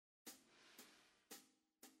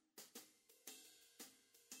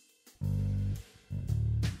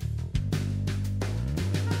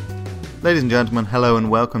Ladies and gentlemen, hello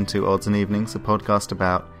and welcome to Odds and Evenings, a podcast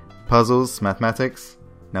about puzzles, mathematics,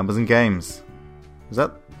 numbers and games.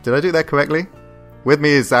 Did I do that correctly? With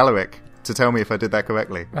me is Alaric to tell me if I did that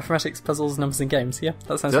correctly. Mathematics, puzzles, numbers and games. Yeah,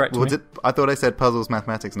 that sounds right to me. I thought I said puzzles,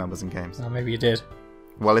 mathematics, numbers and games. Oh, maybe you did.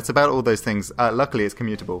 Well, it's about all those things. Luckily, it's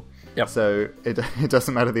commutable. Yep. So it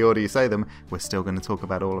doesn't matter the order you say them. We're still going to talk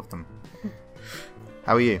about all of them.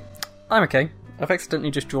 How are you? I'm okay. I've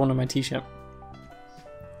accidentally just drawn on my t-shirt.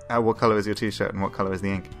 What colour is your t-shirt and what colour is the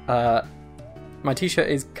ink? My t-shirt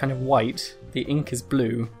is kind of white. The ink is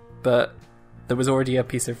blue, but there was already a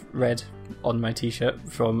piece of red on my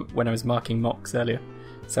t-shirt from when I was marking mocks earlier.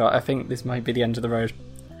 So I think this might be the end of the road.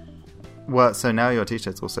 Well, so now your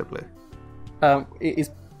t-shirt's also blue. It is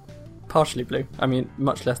partially blue. I mean,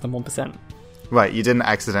 much less than 1%. Right, you didn't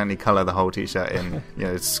accidentally colour the whole t-shirt in,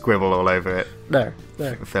 scribble all over it. No.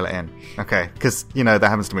 Fill it in. Okay, because, that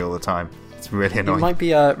happens to me all the time. It's really annoying. It might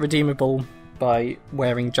be redeemable by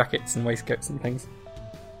wearing jackets and waistcoats and things.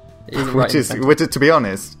 Which, to be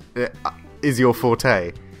honest, is your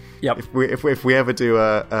forte. Yep. If we ever do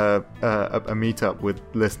a meet-up with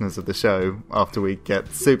listeners of the show after we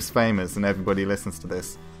get Soups famous and everybody listens to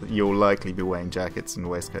this, you'll likely be wearing jackets and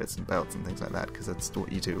waistcoats and belts and things like that, because that's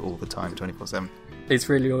what you do all the time, 24/7. It's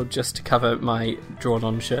really all just to cover my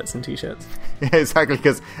drawn-on shirts and t-shirts. Yeah, exactly,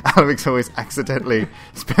 because Alaric's always accidentally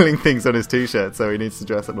spilling things on his t-shirt, so he needs to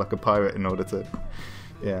dress up like a pirate in order to...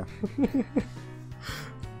 Yeah.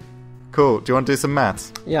 Cool. Do you want to do some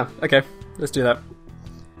maths? Yeah, okay. Let's do that.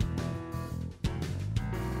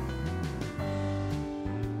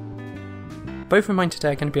 Both of mine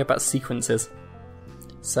today are going to be about sequences.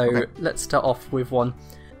 So Let's start off with one.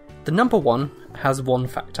 The number 1 has one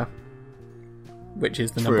factor, which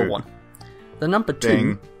is the number 1. The number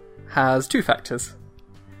 2 has two factors,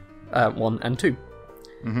 1 and 2.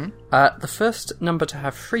 Mm-hmm. The first number to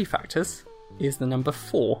have 3 factors is the number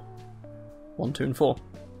 4. 1, 2 and 4.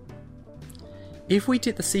 If we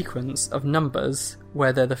did the sequence of numbers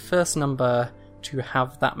where they're the first number to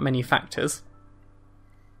have that many factors,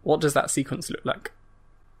 what does that sequence look like?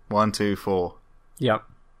 1, 2, 4. Yep.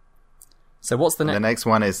 So what's the next?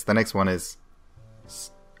 The next one is.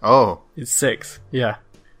 Oh. It's 6. Yeah.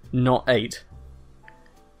 Not 8.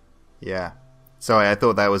 Yeah. Sorry, I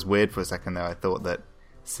thought that was weird for a second there. I thought that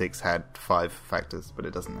 6 had 5 factors, but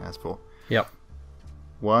it doesn't. It has 4. Yep.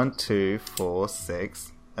 1, 2, 4,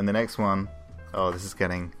 6. And the next one. Oh, this is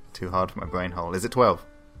getting too hard for my brain hole. Is it 12?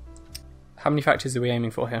 How many factors are we aiming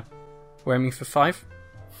for here? We're aiming for 5.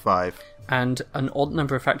 5. And an odd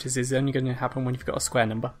number of factors is only going to happen when you've got a square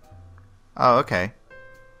number. Oh, okay.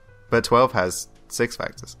 But 12 has 6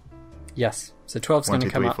 factors. Yes. So 12's going to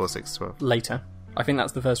come 1, 2, 3, 4, 6, 12. later. I think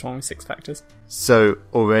that's the first one with 6 factors. So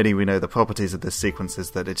already we know the properties of this sequence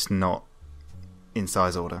is that it's not in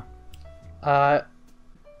size order.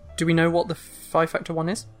 Do we know what the 5-factor one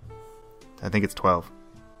is? I think it's 12.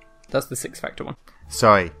 That's the 6-factor one.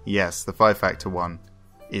 Sorry, yes, the 5-factor one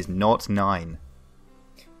is not 9.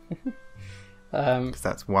 Because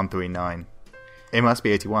that's 139. It must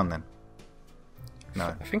be 81 then. No.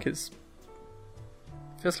 I think it's...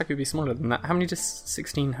 feels like it would be smaller than that. How many does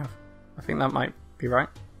 16 have? I think that might be right.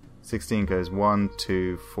 16 goes 1,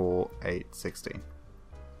 2, 4, 8, 16.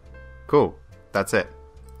 Cool. That's it.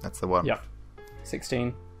 That's the one. Yep.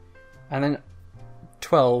 16. And then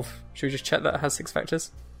 12. Should we just check that it has 6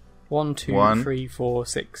 factors? 1, 2, 3, 4,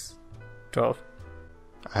 6. 12.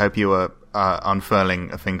 I hope you were unfurling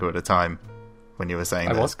a finger at a time when you were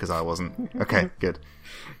saying this, because I wasn't. Okay, good.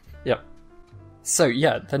 Yep. So,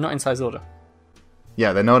 yeah, they're not in size order.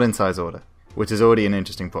 Yeah, they're not in size order, which is already an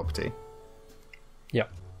interesting property.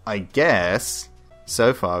 Yep. I guess,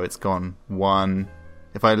 so far it's gone 1...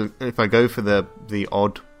 If I go for the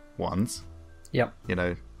odd ones... Yep.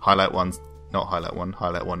 Highlight ones, not highlight 1,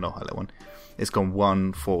 highlight 1, not highlight 1. It's gone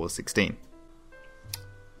 1, 4, 16.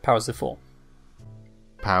 Powers of 4.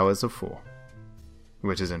 Powers of 4.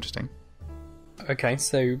 Which is interesting. Okay,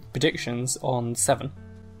 so predictions on 7,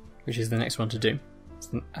 which is the next one to do.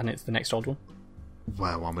 And it's the next odd one.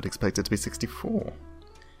 Well, one would expect it to be 64.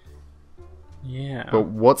 Yeah. But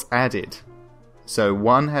what's added? So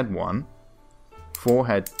 1 had 1, 4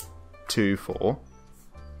 had 2, 4,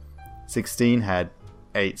 16 had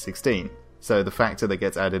 8, 16. So the factor that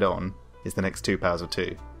gets added on is the next 2 powers of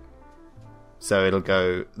 2. So it'll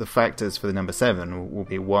go, the factors for the number 7 will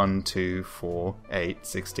be 1, 2, 4, 8,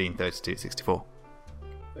 16, 32, 64.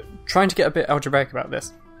 Trying to get a bit algebraic about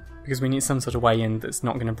this, because we need some sort of way in that's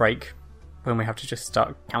not going to break when we have to just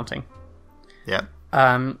start counting. Yeah.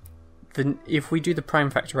 Then if we do the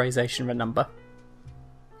prime factorization of a number,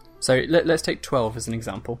 so let's take 12 as an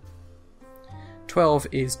example. 12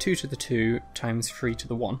 is 2 to the 2 times 3 to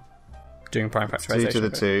the 1. Doing prime factorization. 2 to the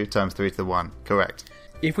 2 times 3 to the 1. Correct.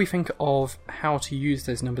 If we think of how to use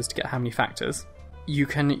those numbers to get how many factors, you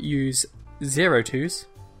can use 0 2s,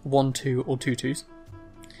 1 2, or 2 2s.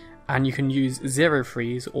 And you can use 0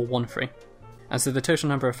 3s or 1 3. And so the total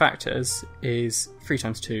number of factors is 3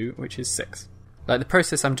 times 2, which is 6. Like, the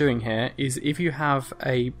process I'm doing here is if you have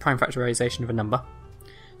a prime factorization of a number,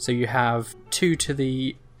 so you have 2 to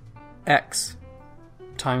the x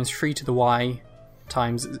times 3 to the y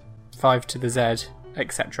times 5 to the z,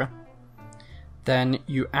 etc., then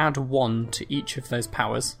you add 1 to each of those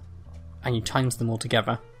powers, and you times them all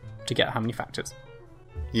together to get how many factors.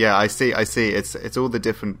 Yeah, I see. It's all the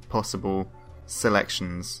different possible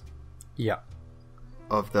selections Yeah.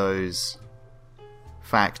 of those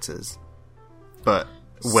factors, but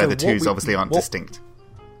where the So what twos obviously aren't distinct.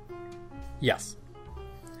 Yes.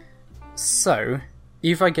 So,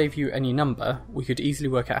 if I gave you any number, we could easily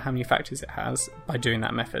work out how many factors it has by doing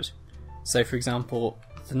that method. So, for example,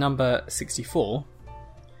 the number 64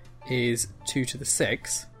 is 2 to the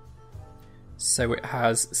 6, so it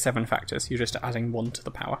has 7 factors. You're just adding 1 to the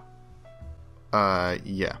power.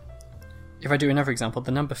 Yeah. If I do another example,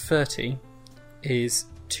 the number 30 is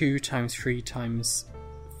 2 times 3 times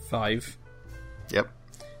 5. Yep.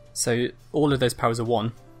 So all of those powers are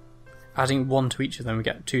 1. Adding 1 to each of them, we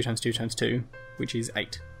get 2 times 2 times 2, which is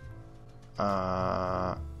 8.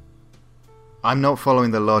 I'm not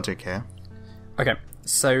following the logic here. Okay,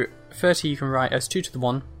 so 30 you can write as 2 to the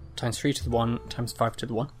 1, times 3 to the 1, times 5 to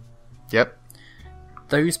the 1. Yep.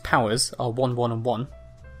 Those powers are 1, 1, and 1.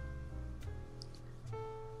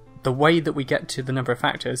 The way that we get to the number of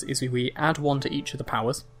factors is we add 1 to each of the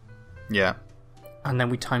powers, Yeah. and then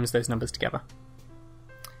we times those numbers together.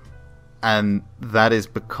 And that is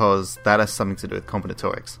because that has something to do with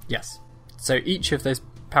combinatorics. Yes. So each of those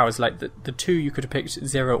powers, like the 2 you could have picked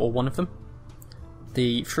 0 or 1 of them,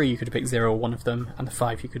 the 3 you could have picked 0 or 1 of them, and the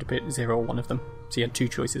 5 you could have picked 0 or 1 of them. So you had 2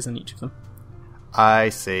 choices in each of them. I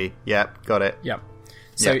see. Yep, got it. Yep.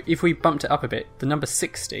 So Yep. if we bumped it up a bit, the number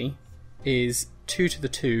 60 is 2 to the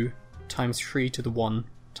 2 times 3 to the 1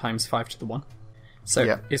 times 5 to the 1. So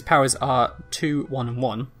Yep. its powers are 2, 1, and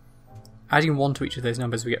 1. Adding 1 to each of those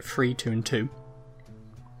numbers, we get 3, 2, and 2.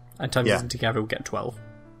 And times Yeah. them together, we get 12.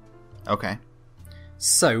 Okay.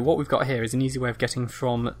 So what we've got here is an easy way of getting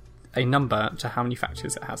from a number to how many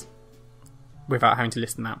factors it has, without having to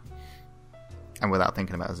list them out. And without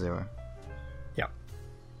thinking about 0. Yeah.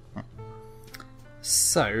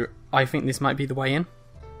 So I think this might be the way in.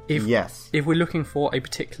 Yes. If we're looking for a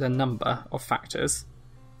particular number of factors,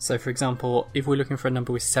 so for example, if we're looking for a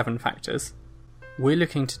number with 7 factors, we're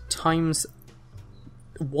looking to times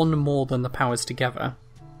 1 more than the powers together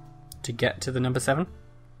to get to the number 7.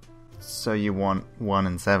 So you want 1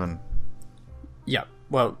 and 7. Yeah,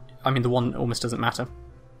 well, I mean the 1 almost doesn't matter.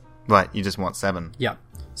 Right, you just want 7. Yeah,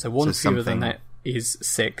 so 1 So fewer than something- that is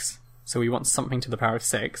 6, so we want something to the power of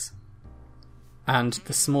 6. And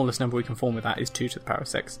the smallest number we can form with that is 2 to the power of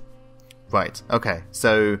 6. Right, okay.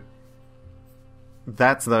 So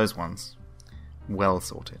that's those ones. Well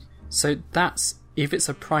sorted. So that's, if it's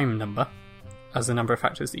a prime number, as the number of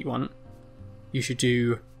factors that you want, you should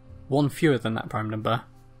do 1 fewer than that prime number,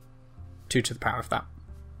 2 to the power of that.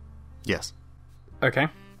 Yes. Okay?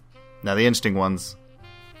 Now the interesting ones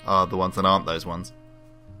are the ones that aren't those ones.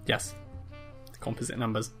 Yes. The composite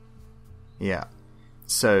numbers. Yeah.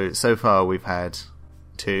 So far we've had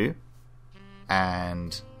 2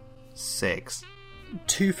 and 6.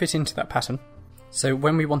 2 fit into that pattern. So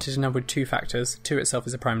when we wanted a number with 2 factors, 2 itself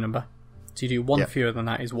is a prime number. So you do 1 Yep. fewer than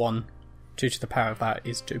that is 1, 2 to the power of that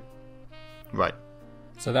is 2. Right.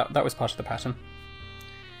 So that was part of the pattern.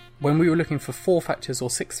 When we were looking for 4 factors or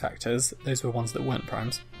 6 factors, those were ones that weren't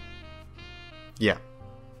primes. Yeah.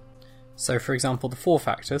 So for example, the 4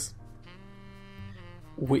 factors,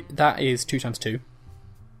 that is 2 times 2.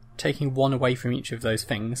 Taking 1 away from each of those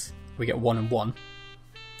things, we get 1 and 1.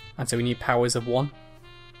 And so we need powers of 1.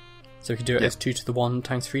 So we could do it Yep. as 2 to the 1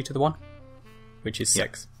 times 3 to the 1, which is Yep.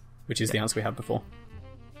 6, which is the answer we had before.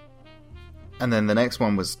 And then the next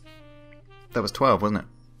one was... That was 12, wasn't it?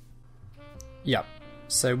 Yeah.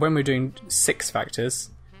 So when we're doing 6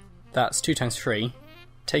 factors, that's 2 times 3.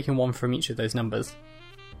 Taking 1 from each of those numbers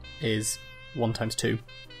is 1 times 2.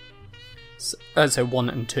 So 1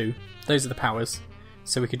 and 2. Those are the powers.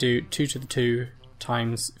 So we could do 2 to the 2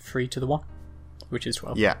 times 3 to the 1, which is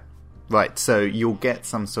 12. Yeah. Right, so you'll get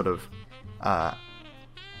some sort of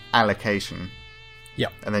allocation, Yeah.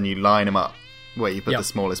 and then you line them up, where you put Yep. the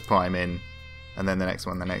smallest prime in, and then the next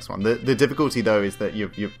one, the next one. The difficulty, though, is that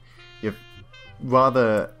you've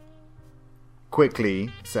rather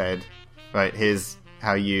quickly said right? Here's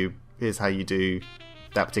how you do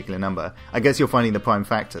that particular number. I guess you're finding the prime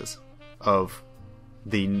factors of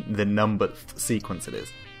the number sequence it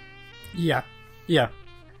is. Yeah.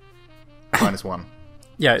 Minus 1.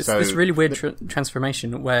 Yeah, it's this really weird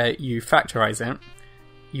transformation where you factorize it,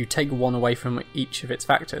 you take 1 away from each of its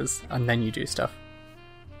factors, and then you do stuff.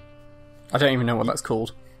 I don't even know what that's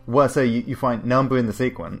called. Well, so you find number in the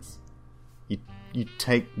sequence, you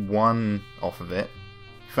take 1 off of it,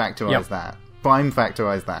 factorize that, prime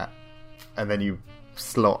factorize that, and then you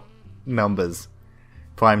slot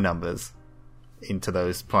prime numbers, into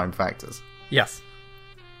those prime factors. Yes.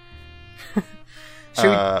 Should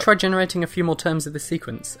we try generating a few more terms of this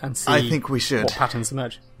sequence and see I think we should. What patterns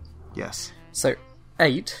emerge? Yes. So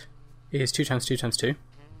 8 is 2 times 2 times 2.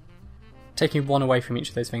 Taking 1 away from each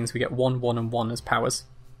of those things, we get 1, 1, and 1 as powers.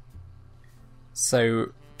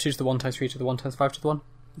 So 2 to the 1 times 3 to the 1 times 5 to the 1,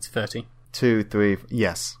 it's 30. 2, 3,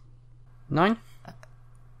 yes. 9?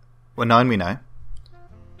 Well, 9 we know.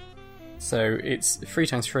 So it's 3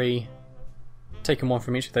 times 3, taking 1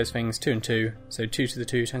 from each of those things, 2 and 2, so 2 to the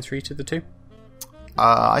 2 times 3 to the 2.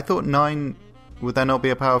 I thought 9, would there not be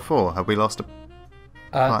a power of 4? Have we lost a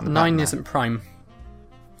part in the 9 pattern isn't prime.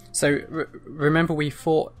 So remember we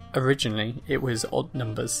thought originally it was odd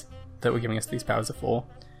numbers that were giving us these powers of 4.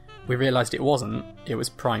 We realised it wasn't, it was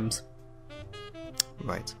primes.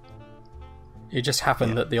 Right. It just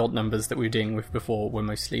happened that the odd numbers that we were dealing with before were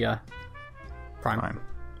mostly prime.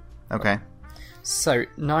 Okay. So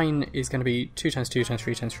 9 is going to be 2 times 2 times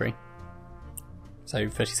 3 times 3. So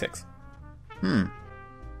 36.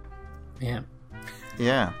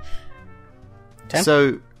 Yeah. 10?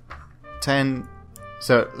 So 10.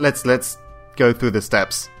 So let's go through the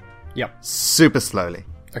steps. Yep. Super slowly.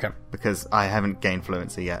 Okay. Because I haven't gained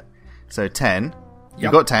fluency yet. So 10. You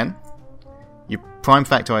Yep. got 10. You prime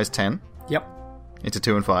factorize 10 Yep. into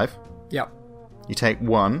 2 and 5. Yep. You take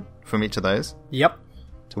 1 from each of those Yep.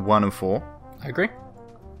 to 1 and 4. I agree.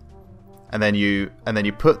 And then you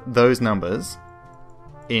put those numbers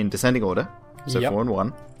in descending order. So Yep. 4 and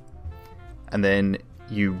 1. And then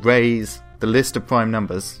you raise the list of prime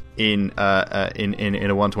numbers in a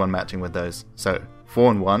 1-to-1 matching with those. So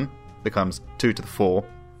 4 and 1 becomes 2 to the 4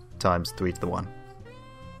 times 3 to the 1.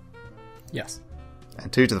 Yes.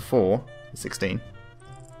 And 2 to the 4 is 16.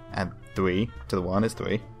 And 3 to the 1 is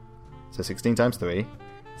 3. So 16 times 3,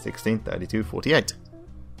 16, 32, 48.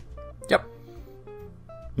 Yep.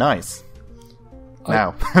 Nice.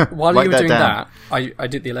 Now, While write you were doing down. that, I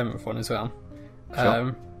did the 11th one as well.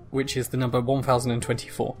 Sure. Which is the number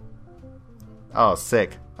 1024. Oh,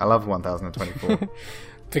 sick. I love 1024.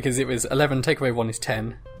 Because it was 11, take away 1 is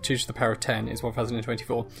 10, 2 to the power of 10 is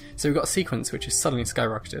 1024. So we've got a sequence which is suddenly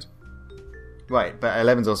skyrocketed. Right, but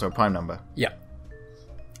 11 is also a prime number. Yeah.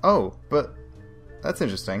 Oh, but that's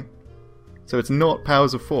interesting. So it's not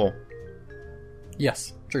powers of 4,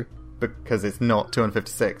 Yes, true. because it's not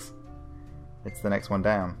 256. It's the next one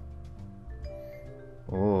down.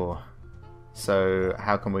 Oh. So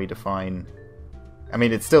how can we define... I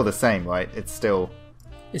mean, it's still the same, right? It's still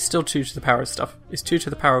 2 to the power of stuff. It's 2 to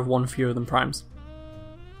the power of 1 fewer than primes.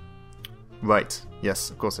 Right. Yes,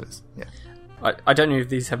 of course it is. Yeah. I don't know if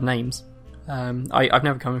these have names. I've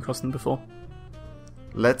never come across them before.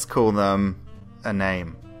 Let's call them a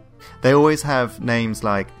name. They always have names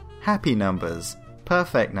like happy numbers,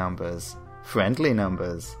 perfect numbers, friendly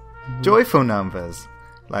numbers, joyful numbers.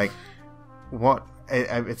 Like, what?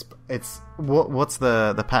 What's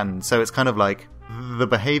the pattern? So it's kind of like the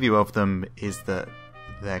behavior of them is that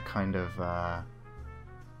they're kind of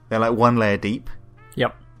they're like one layer deep.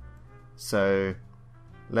 Yep. So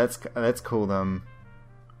let's call them.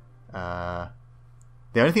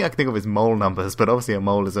 The only thing I can think of is mole numbers, but obviously a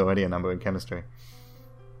mole is already a number in chemistry.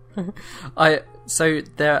 So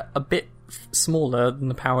they're a bit smaller than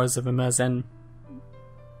the powers of a Mersenne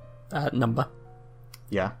number.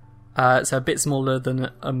 Yeah. So a bit smaller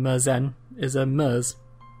than a Mersenne is a Mers.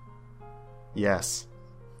 Yes.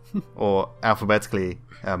 Or alphabetically,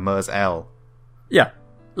 Mers L. Yeah,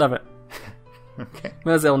 love it. Okay.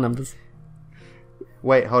 Mers L numbers.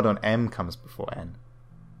 Wait, hold on. M comes before N.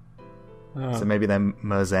 Oh, So maybe they're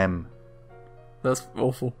Mers M. that's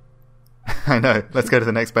awful. I know. Let's go to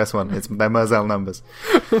the next best one. They're Mers L numbers.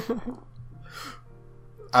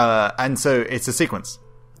 And so it's a sequence.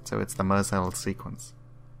 So it's the Mers L sequence.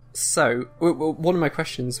 So, one of my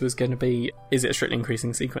questions was going to be, is it a strictly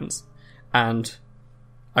increasing sequence? And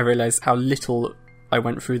I realised how little I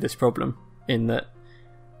went through this problem, in that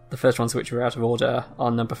the first ones which were out of order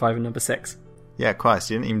are number 5 and number 6. Yeah, Christ,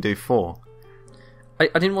 you didn't even do 4. I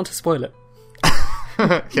didn't want to spoil it.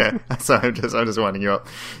 Yeah, so I'm just winding you up.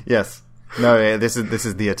 Yes. No, this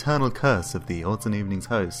is the eternal curse of the Odds and Evenings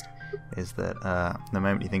host, is that the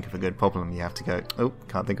moment you think of a good problem, you have to go, oh,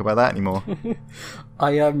 can't think about that anymore.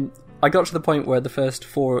 I got to the point where the first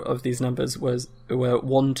 4 of these numbers were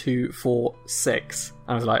 1, 2, 4, 6.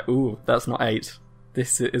 I was like, ooh, that's not 8.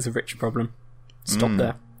 This is a rich problem. Stop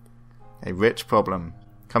there. A rich problem.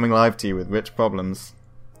 Coming live to you with rich problems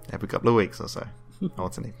every couple of weeks or so.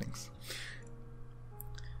 Odds and Evenings.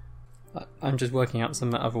 I'm just working out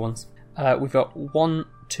some other ones. We've got 1,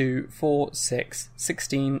 2, 4, 6,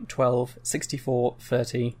 16, 12, 64,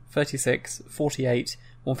 30, 36, 48,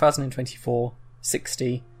 1024,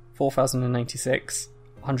 60, 4096,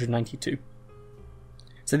 192.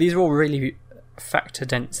 So these are all really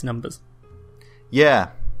factor-dense numbers. Yeah,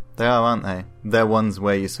 they are, aren't they? They're ones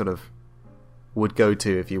where you sort of would go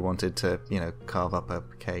to if you wanted to, carve up a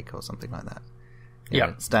cake or something like that.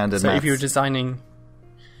 Standard So maths. if you were designing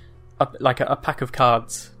a pack of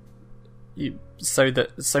cards, so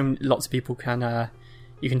that lots of people can,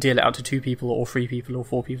 you can deal it out to 2 people or 3 people or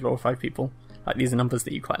 4 people or 5 people. Like, these are numbers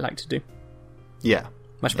that you quite like to do. Yeah.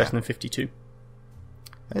 Much better than 52.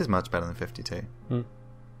 It is much better than 52.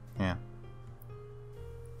 Yeah.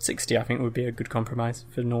 60, I think, would be a good compromise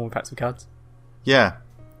for normal packs of cards. Yeah.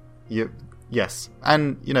 Yes.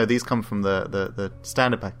 And, these come from the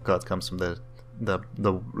standard pack of cards comes from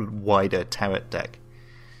the wider Tarot deck.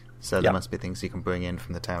 So there must be things you can bring in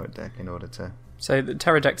from the Tarot deck in order to... So the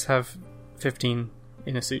Tarot decks have 15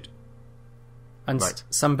 in a suit. And Right.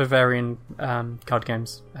 some Bavarian card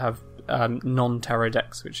games have non-Tarot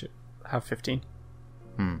decks, which have 15.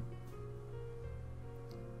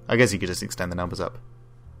 I guess you could just extend the numbers up.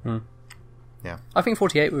 Yeah. I think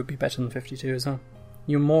 48 would be better than 52 as well.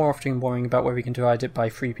 You're more often worrying about whether you can divide it by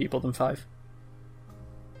 3 people than 5.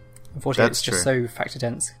 And 48 That's is just true. so factor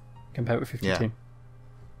dense compared with 52.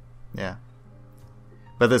 Yeah.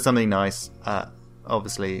 But there's something nice.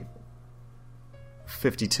 Obviously,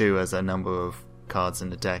 52 as a number of cards in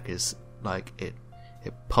the deck is like it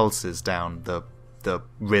pulses down the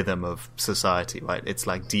rhythm of society, right? It's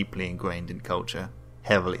like deeply ingrained in culture.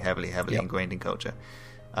 Heavily ingrained in culture.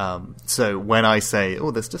 So when I say,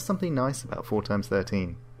 oh, there's just something nice about 4 times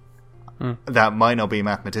 13, that might not be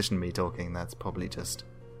mathematician me talking. That's probably just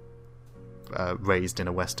raised in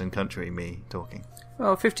a Western country me talking.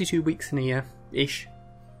 Well, 52 weeks in a year-ish.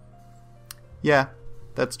 Yeah,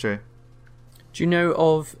 that's true. Do you know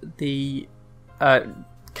of the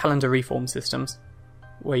calendar reform systems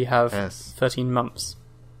where you have 13 months?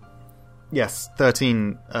 Yes,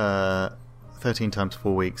 13 times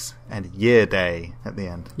 4 weeks and year day at the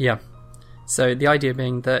end. Yeah. So the idea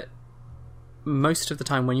being that most of the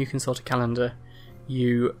time when you consult a calendar,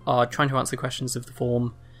 you are trying to answer questions of the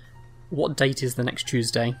form, what date is the next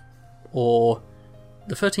Tuesday? Or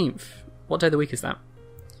the 13th, what day of the week is that?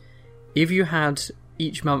 If you had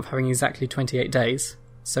each month having exactly 28 days,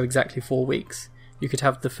 so exactly 4 weeks, you could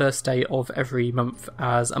have the first day of every month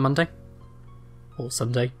as a Monday. Or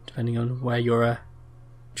Sunday, depending on where your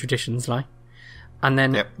traditions lie. And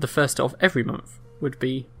then the first of every month would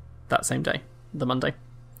be that same day, the Monday.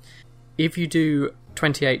 If you do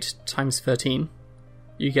 28 times 13,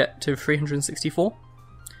 you get to 364.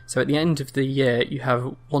 So at the end of the year, you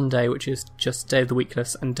have one day which is just day of the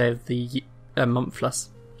weekless and day of the monthless.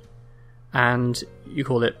 And you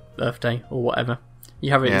call it Earth Day or whatever.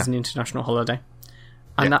 You have it as an international holiday.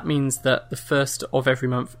 And that means that the first of every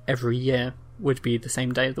month, every year, would be the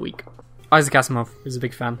same day of the week. Isaac Asimov is a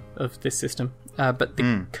big fan of this system. But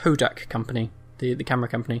the Kodak company, the camera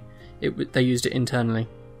company, they used it internally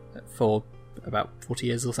for about 40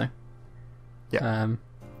 years or so. Yeah.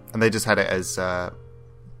 And they just had it as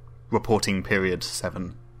reporting period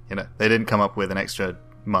 7. They didn't come up with an extra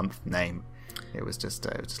month name. It was just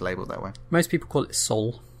labelled that way. Most people call it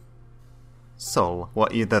Sol. Sol?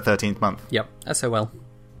 What, the 13th month? Yep, SOL.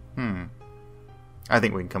 I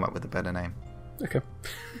think we can come up with a better name. Okay.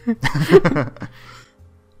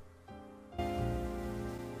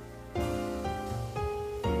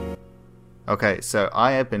 Okay, so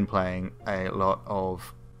I have been playing a lot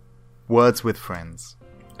of Words with Friends.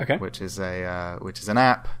 Okay. Which is an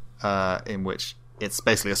app in which it's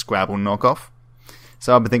basically a Scrabble knockoff.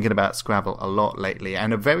 So I've been thinking about Scrabble a lot lately,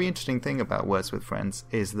 and a very interesting thing about Words with Friends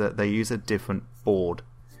is that they use a different board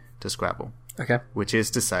to Scrabble. Okay. Which is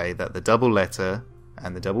to say that the double letter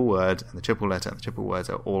and the double word and the triple letter and the triple words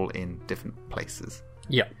are all in different places.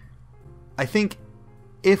 Yeah. I think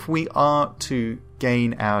if we are to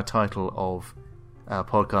gain our title of our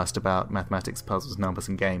podcast about mathematics, puzzles, numbers,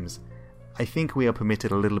 and games, I think we are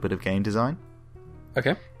permitted a little bit of game design.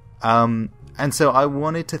 Okay. And so I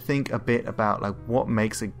wanted to think a bit about what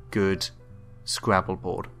makes a good Scrabble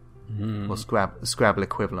board. or Scrabble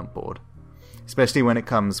equivalent board. Especially when it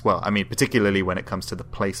comes, particularly when it comes to the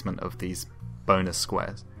placement of these bonus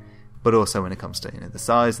squares, but also when it comes to the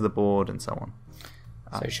size of the board and so on.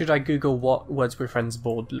 So should I Google what Words with Friends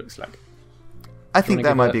board looks like? I think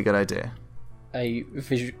that might be a good idea. Do you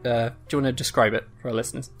want to describe it for our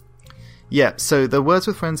listeners? Yeah, so the Words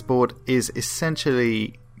with Friends board is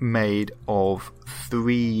essentially made of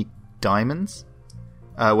 3 diamonds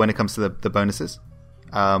when it comes to the bonuses.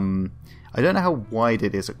 I don't know how wide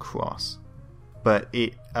it is across, but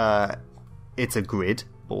it's a grid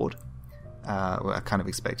board. I kind of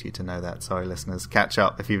expect you to know that. Sorry, listeners. Catch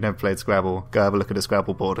up. If you've never played Scrabble, go have a look at a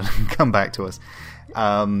Scrabble board and come back to us.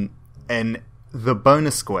 And the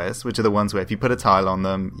bonus squares, which are the ones where if you put a tile on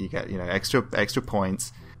them, you get extra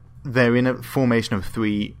points. They're in a formation of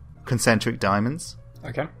 3 concentric diamonds.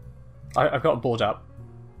 Okay. I've got a board up.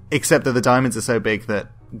 Except that the diamonds are so big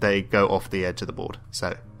that they go off the edge of the board.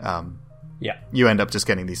 So you end up just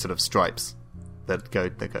getting these sort of stripes that go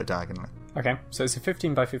diagonally. Okay, so it's a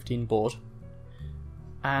 15 by 15 board.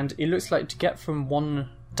 And it looks like to get from one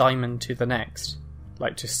diamond to the next,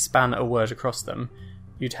 like to span a word across them,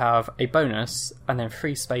 you'd have a bonus and then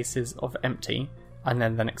 3 spaces of empty and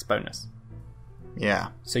then the next bonus. Yeah.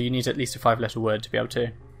 So you need at least a 5-letter word to be able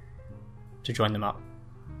to join them up.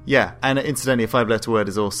 Yeah, and incidentally, a 5-letter word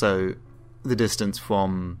is also the distance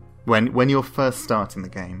from when you're first starting the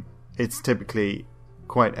game. It's typically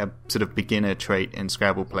quite a sort of beginner trait in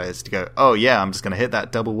Scrabble players to go, oh yeah, I'm just going to hit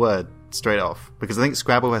that double word straight off. Because I think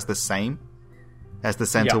Scrabble has the same as the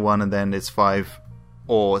center one, and then it's 5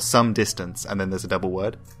 or some distance, and then there's a double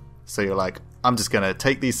word. So you're like, I'm just going to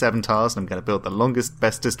take these 7 tiles and I'm going to build the longest,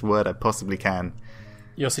 bestest word I possibly can.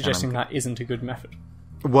 You're suggesting that isn't a good method?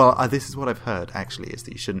 Well, this is what I've heard, actually, is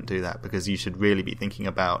that you shouldn't do that, because you should really be thinking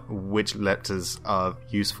about which letters are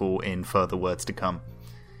useful in further words to come.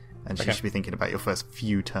 And you should be thinking about your first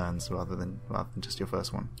few turns rather than just your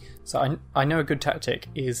first one. So I know a good tactic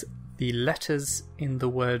is the letters in the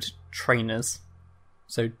word trainers.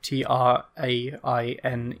 So Traine.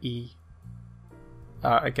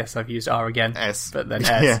 I guess I've used R again. S. But then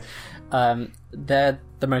S. Yeah. They're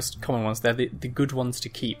the most common ones. They're the good ones to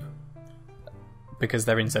keep because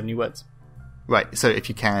they're in so many words. Right, so if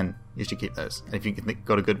you can, you should keep those. And if you've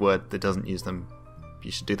got a good word that doesn't use them,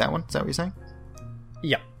 you should do that one? Is that what you're saying?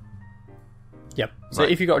 Yeah. Yep. So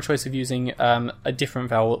if you've got a choice of using a different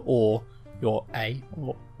vowel or your A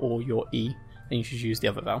or your E, then you should use the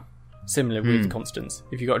other vowel. Similar with consonants.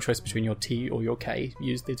 If you've got a choice between your T or your K,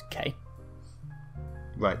 use the K.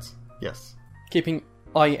 Right. Yes. Keeping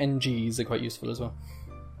INGs are quite useful as well.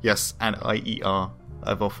 Yes, and IER.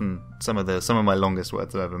 I've often some of my longest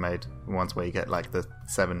words I've ever made, ones where you get like the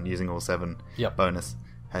 7 using all 7 bonus,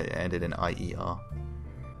 ended in IER.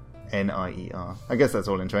 NIER. I guess that's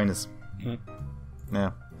all in trainers.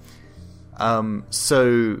 Yeah.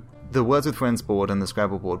 So the Words with Friends board and the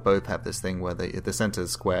Scrabble board both have this thing where the center is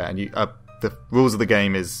square, and the rules of the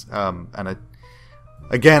game is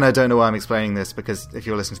Again, I don't know why I'm explaining this, because if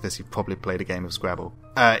you're listening to this, you've probably played a game of Scrabble.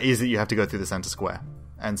 Is that you have to go through the center square.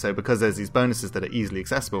 And so because there's these bonuses that are easily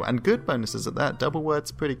accessible, and good bonuses at that, double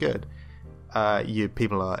words pretty good,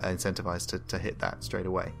 people are incentivized to hit that straight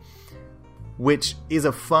away. Which is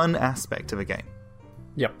a fun aspect of a game.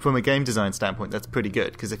 Yep. From a game design standpoint, that's pretty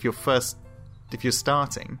good, because if you're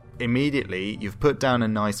starting, immediately you've put down a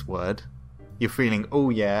nice word, you're feeling, oh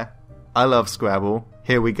yeah, I love Scrabble,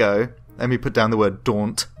 here we go, let me put down the word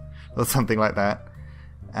daunt, or something like that,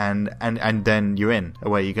 and then you're in,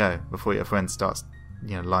 away you go, before your friend starts,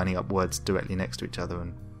 lining up words directly next to each other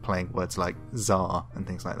and playing words like Tsar and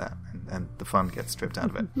things like that, and the fun gets stripped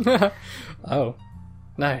out of it. Oh.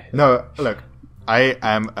 No, look, I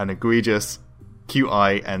am an egregious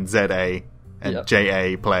QI and ZA and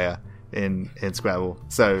JA player in Scrabble,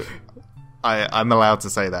 so I'm allowed to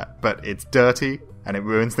say that, but it's dirty and it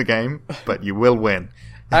ruins the game, but you will win.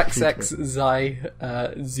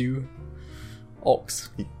 XX, Xi, Zoo, Ox.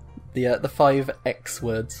 The 5 X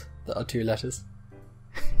words that are 2 letters.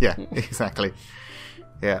 Yeah, exactly.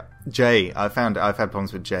 Yeah. J, I've had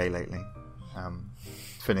problems with J lately.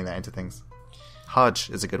 Fitting that into things. Hajj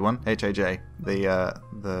is a good one. HAJ.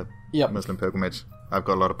 The Muslim pilgrimage. I've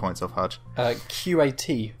got a lot of points off Hajj.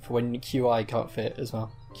 QAT, for when QI can't fit as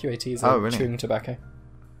well. QAT is chewing tobacco.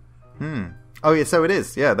 Oh, yeah, so it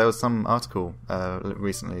is. Yeah, there was some article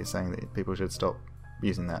recently saying that people should stop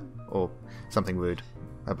using that, or something rude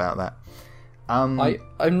about that.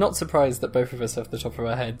 I'm not surprised that both of us off the top of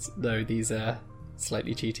our heads know these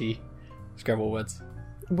slightly cheaty Scrabble words.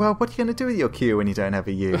 Well, what are you going to do with your Q when you don't have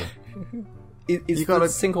a U? It's the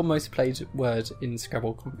single most played word in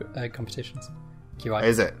Scrabble competitions. QI.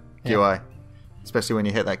 Is it? QI. Especially when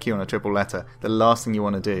you hit that Q on a triple letter. The last thing you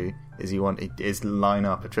want to do is line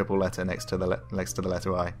up a triple letter next to the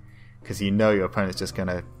letter I. Because you know your opponent's just going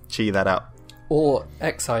to chee that up. Or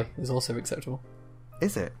XI is also acceptable.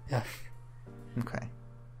 Is it? Yeah. Okay.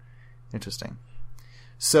 Interesting.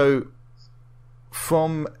 So,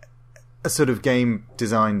 from a sort of game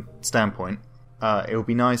design standpoint, it would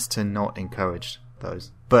be nice to not encourage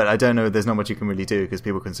those. But I don't know, there's not much you can really do because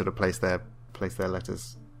people can sort of place their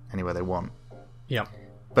letters anywhere they want. Yeah.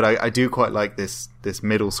 But I do quite like this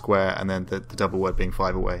middle square and then the double word being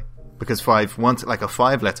 5 away. Because 5, once like a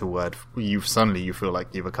 5-letter word, you feel like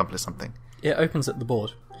you've accomplished something. It opens up the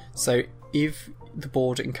board. So if the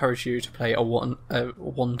board encouraged you to play a 1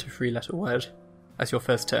 to 3-letter word as your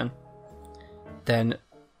first turn, then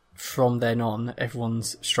from then on,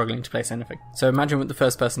 everyone's struggling to place anything. So imagine when the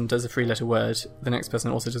first person does a 3-letter word, the next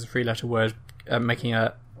person also does a 3-letter word, making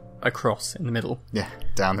a cross in the middle. Yeah,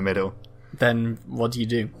 down the middle. Then what do you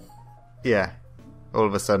do? Yeah. All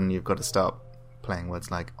of a sudden you've got to start playing words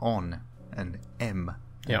like on and m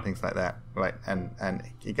and things like that. Right, and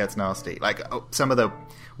it gets nasty. Like some of the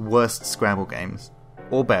worst Scrabble games,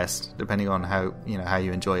 or best, depending on how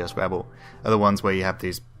you enjoy your Scrabble, are the ones where you have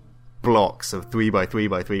these blocks of 3 by 3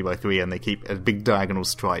 by 3 by 3 and they keep a big diagonal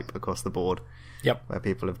stripe across the board. Yep. Where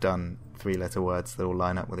people have done 3-letter words that all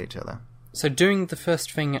line up with each other. So doing the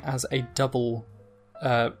first thing as a double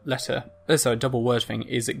double word thing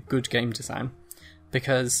is a good game design,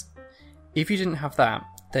 because if you didn't have that,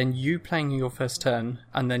 then you playing your first turn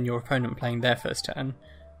and then your opponent playing their first turn,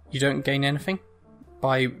 you don't gain anything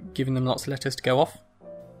by giving them lots of letters to go off.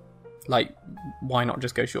 Like, why not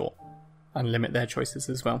just go short and limit their choices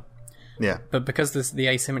as well? Yeah. But because there's the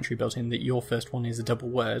asymmetry built in that your first one is a double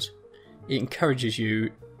word, it encourages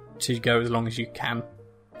you to go as long as you can,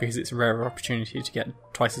 because it's a rarer opportunity to get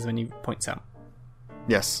twice as many points out.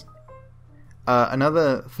 Yes.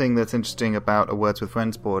 Another thing that's interesting about a Words with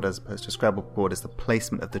Friends board as opposed to a Scrabble board is the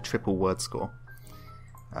placement of the triple word score.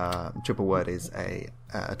 Triple word is a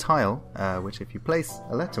tile, which if you place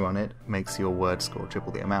a letter on it, makes your word score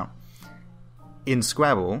triple the amount. In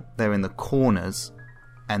Scrabble, they're in the corners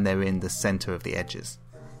and they're in the centre of the edges.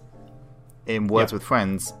 In Words with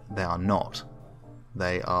Friends, they are not.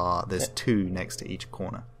 There's 2 next to each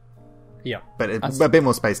corner. Yeah. But a bit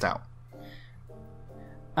more spaced out.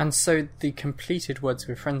 And so the completed Words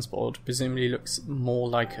with Friends board presumably looks more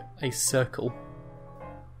like a circle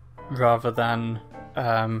rather than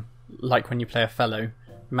like when you play a fellow,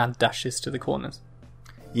 mad dashes to the corners.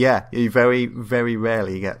 Yeah, you very, very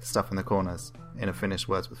rarely get stuff in the corners in a finished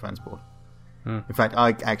Words with Friends board. In fact,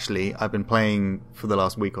 I've been playing for the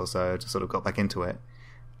last week or so, I just sort of got back into it,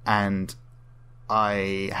 and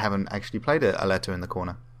I haven't actually played a letter in the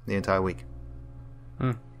corner the entire week.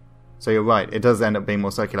 So you're right, it does end up being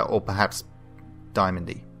more circular, or perhaps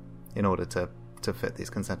diamondy, in order to fit these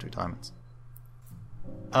concentric diamonds.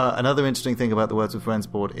 Another interesting thing about the Words with Friends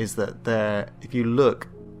board is that if you look,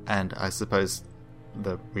 and I suppose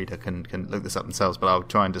the reader can look this up themselves, but I'll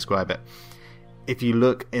try and describe it. If you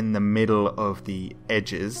look in the middle of the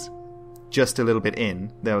edges, just a little bit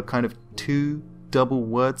in, there are kind of 2 double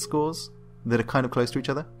word scores that are kind of close to each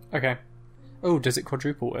other. Okay. Oh, does it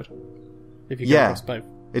quadruple word? If you go across both?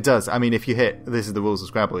 It does. I mean, if you hit... This is the rules of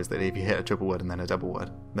Scrabble, is that if you hit a triple word and then a double word,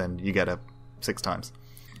 then you get a 6 times.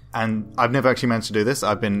 And I've never actually managed to do this.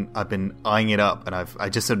 I've been eyeing it up, and I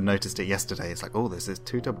just sort of noticed it yesterday. It's like, oh, there's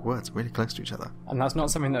 2 double words really close to each other. And that's not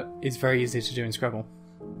something that is very easy to do in Scrabble.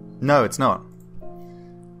 No, it's not.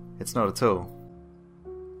 It's not at all.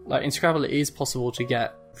 Like, in Scrabble, it is possible to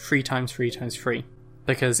get 3 times 3 times 3.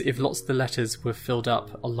 Because if lots of the letters were filled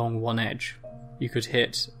up along one edge, you could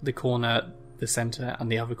hit the corner, the centre,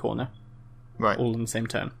 and the other corner. Right. All in the same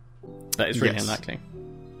turn. That is really unlikely.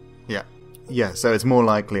 Yeah. Yeah, so it's more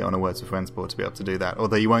likely on a Words with Friends board to be able to do that.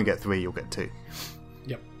 Although you won't get 3, you'll get 2.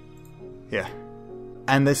 Yep. Yeah.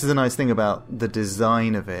 And this is a nice thing about the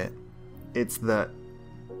design of it. It's that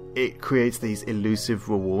it creates these elusive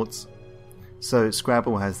rewards. So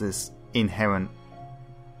Scrabble has this inherent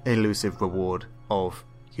elusive reward of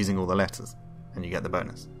using all the letters, and you get the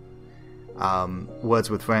bonus. Words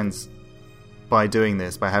with Friends, by doing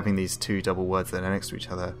this, by having these 2 double words that are next to each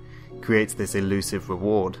other, creates this elusive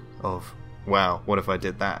reward of, wow, what if I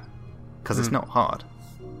did that? Because it's not hard.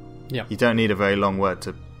 Yeah. You don't need a very long word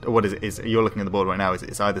to... What is it? You're looking at the board right now.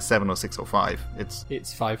 It's either 7 or 6 or 5. It's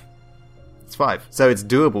 5. It's 5. So it's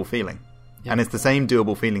doable feeling. Yeah. And it's the same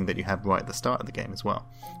doable feeling that you have right at the start of the game as well,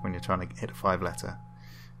 when you're trying to hit a 5-letter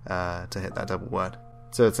to hit that double word.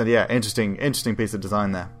 So it's interesting piece of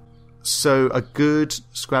design there. So a good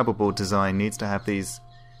Scrabble board design needs to have these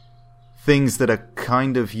things that are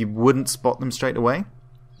kind of, you wouldn't spot them straight away,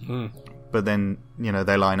 but then,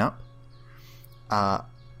 they line up.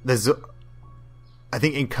 There's, I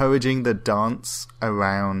think, encouraging the dance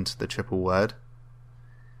around the triple word.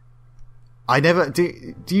 I never do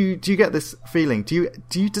you get this feeling?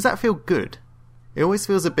 Does that feel good? It always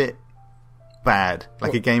feels a bit bad,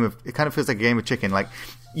 like it kind of feels like a game of chicken. Like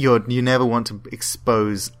you never want to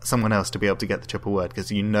expose someone else to be able to get the triple word because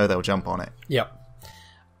they'll jump on it. Yeah.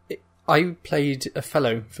 I played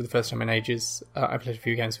Othello for the first time in ages. I played a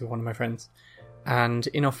few games with one of my friends, and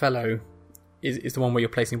in Othello is the one where you're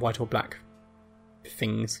placing white or black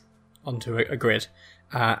things onto a grid,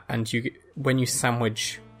 and when you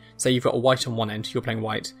sandwich, say you've got a white on one end, you're playing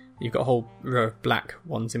white, you've got a whole row of black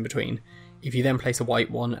ones in between. If you then place a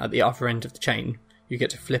white one at the other end of the chain, you get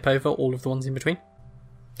to flip over all of the ones in between.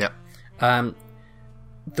 Yep.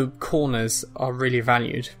 The corners are really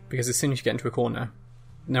valued because as soon as you get into a corner,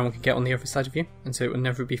 no one can get on the other side of you, and so it will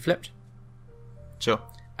never be flipped. Sure.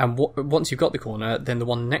 And once you've got the corner, then the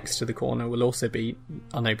one next to the corner will also be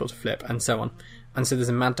unable to flip, and so on. And so there's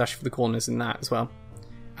a mad dash for the corners in that as well.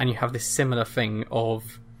 And you have this similar thing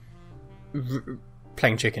of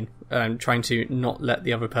playing chicken, trying to not let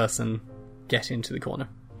the other person get into the corner.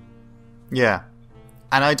 Yeah.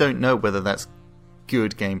 And I don't know whether that's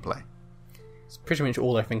good gameplay. It's pretty much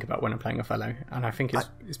all I think about when I'm playing Othello, and I think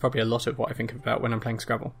it's probably a lot of what I think about when I'm playing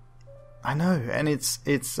Scrabble. I know, and it's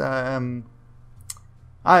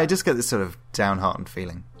I just get this sort of downhearted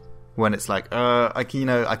feeling when it's like, I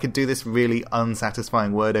could do this really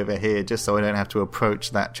unsatisfying word over here just so I don't have to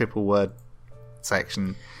approach that triple word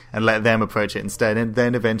section and let them approach it instead, and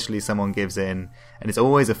then eventually someone gives in, and it's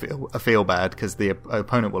always a feel bad because the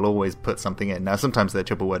opponent will always put something in. Now sometimes their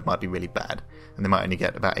triple word might be really bad and they might only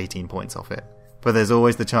get about 18 points off it, but there's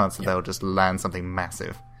always the chance that they'll just land something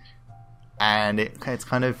massive, and it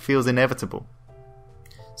kind of feels inevitable.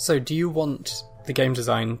 So do you want the game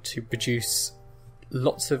design to produce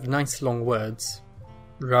lots of nice long words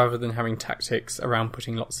rather than having tactics around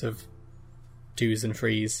putting lots of do's and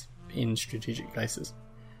frees in strategic places?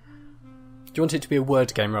 Do you want it to be a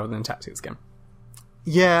word game rather than a tactics game?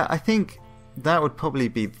 Yeah, I think that would probably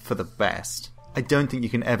be for the best. I don't think you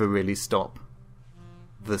can ever really stop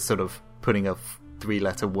the sort of putting a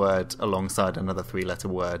three-letter word alongside another three-letter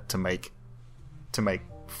word to make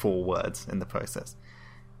 4 words in the process.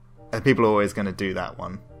 And people are always going to do that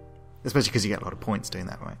one, especially because you get a lot of points doing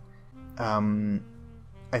that, right?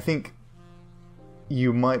 I think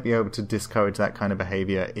you might be able to discourage that kind of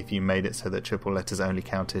behaviour if you made it so that triple letters only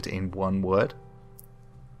counted in one word.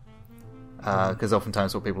 Because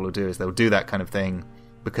oftentimes what people will do is they'll do that kind of thing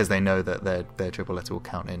because they know that their triple letter will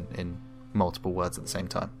count in multiple words at the same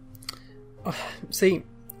time. See,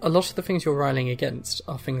 a lot of the things you're railing against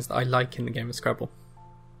are things that I like in the game of Scrabble.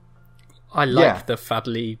 I like the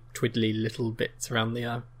faddly, twiddly little bits around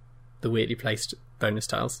the weirdly placed bonus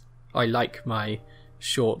tiles. I like my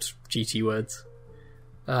short GT words.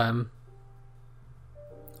 I'm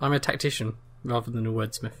a tactician rather than a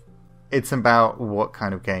wordsmith. It's about what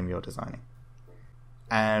kind of game you're designing.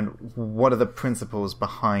 And what are the principles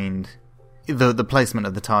behind the placement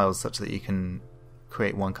of the tiles such that you can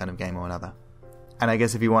create one kind of game or another. And I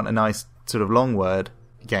guess if you want a nice sort of long word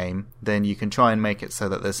game, then you can try and make it so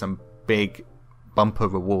that there's some big bumper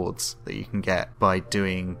rewards that you can get by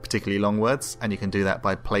doing particularly long words, and you can do that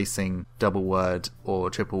by placing double word or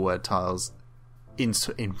triple word tiles in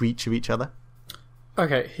reach of each other.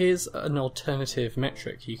 Okay, here's an alternative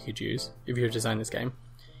metric you could use if you design this game.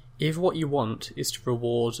 If what you want is to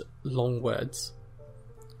reward long words,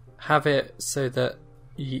 have it so that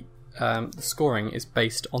the scoring is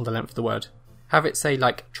based on the length of the word. Have it say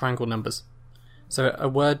like triangle numbers. So a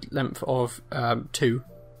word length of 2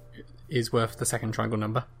 is worth the second triangle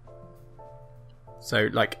number. So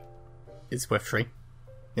like it's worth 3.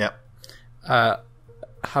 Yep.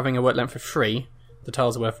 Having a word length of 3, the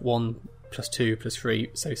tiles are worth 1 plus 2 plus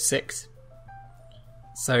 3, so 6.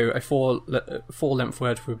 So a 4 length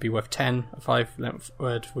word would be worth 10, a 5 length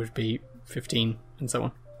word would be 15, and so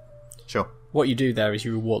on. Sure. What you do there is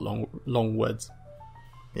you reward long words.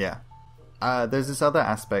 Yeah. There's this other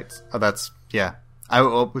aspect. That's, yeah.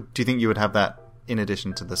 Do you think you would have that in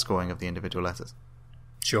addition to the scoring of the individual letters?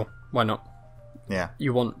 Sure. Why not? Yeah.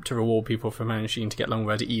 You want to reward people for managing to get long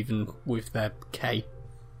word even with their K.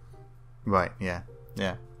 Right, yeah.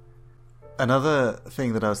 Yeah. Another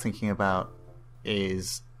thing that I was thinking about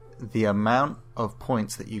is the amount of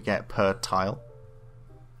points that you get per tile.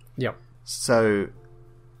 Yep. So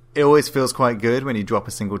it always feels quite good when you drop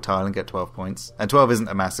a single tile and get 12 points. And 12 isn't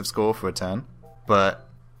a massive score for a turn, but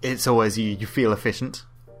it's always you feel efficient.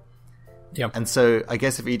 Yeah. And so I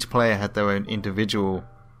guess if each player had their own individual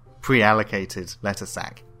pre-allocated letter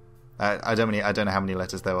stack, I don't know how many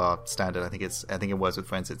letters there are standard. I think in Words with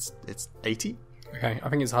Friends it's 80. Okay, I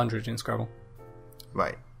think it's 100 in Scrabble.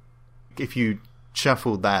 Right. If you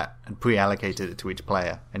shuffled that and pre-allocated it to each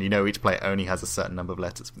player, and each player only has a certain number of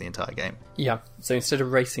letters for the entire game. Yeah, so instead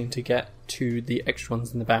of racing to get to the extra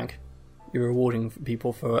ones in the bag, you're rewarding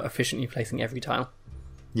people for efficiently placing every tile.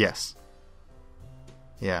 Yes.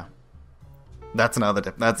 Yeah. That's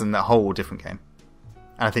a whole different game.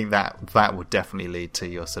 And I think that would definitely lead to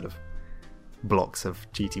your sort of blocks of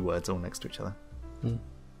GT words all next to each other. Do you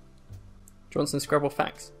want some Scrabble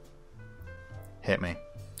facts? Hit me.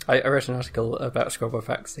 I wrote an article about Scrabble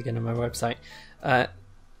facts again on my website.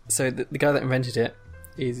 So the guy that invented it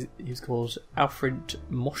he's called Alfred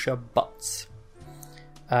Mosher Butts,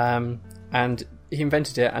 and he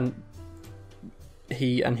invented it, and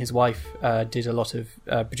he and his wife did a lot of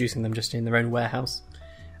producing them just in their own warehouse,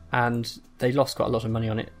 and they lost quite a lot of money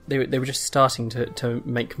on it. They were just starting to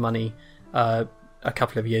make money a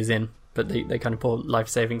couple of years in, but they kind of poured life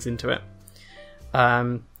savings into it.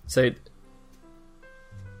 So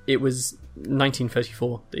it was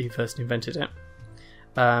 1934 that he first invented it.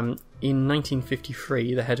 In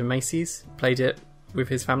 1953, the head of Macy's played it with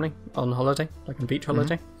his family on holiday, like on a beach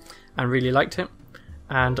holiday, and really liked it,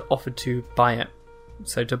 and offered to buy it.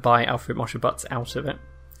 So to buy Alfred Mosher Butts out of it.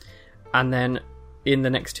 And then in the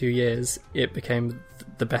next 2 years, it became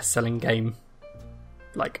the best-selling game.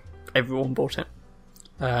 Like, everyone bought it.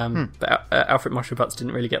 But Alfred Mosher Butts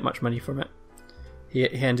didn't really get much money from it. He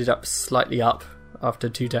ended up slightly up after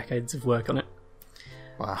 2 decades of work on it.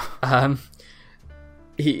 Wow.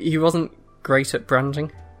 He wasn't great at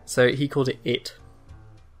branding, so he called it It.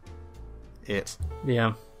 It.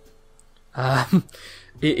 Yeah.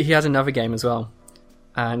 He had another game as well,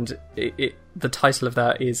 and the title of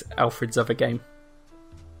that is Alfred's Other Game.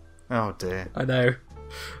 Oh dear. I know.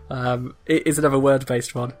 It is another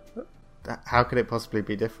word-based one. How could it possibly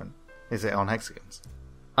be different? Is it on hexagons?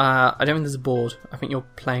 I don't think there's a board. I think you're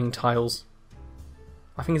playing tiles.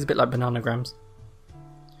 I think it's a bit like Bananagrams.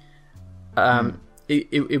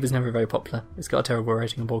 It was never very popular. It's got a terrible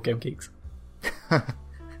rating on Board Game Geeks.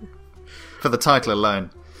 For the title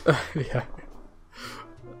alone. Yeah.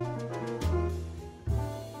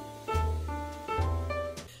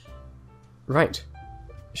 Right.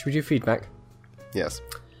 Should we do feedback? Yes.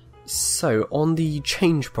 So, on the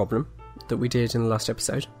change problem that we did in the last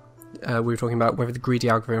episode, we were talking about whether the greedy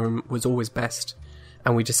algorithm was always best,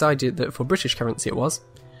 and we decided that for British currency it was,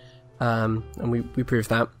 and we proved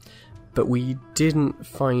that, but we didn't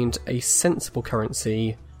find a sensible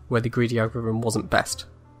currency where the greedy algorithm wasn't best.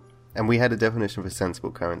 And we had a definition for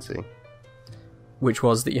sensible currency, Which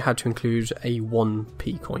was that you had to include a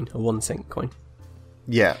 1p coin, a 1 cent coin.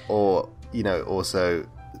 Yeah, or, also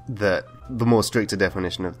that the more stricter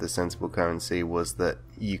definition of the sensible currency was that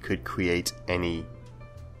you could create any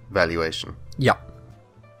valuation. Yeah.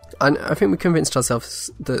 And I think we convinced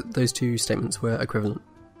ourselves that those two statements were equivalent.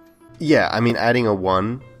 Yeah, I mean, adding a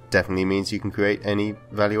 1 definitely means you can create any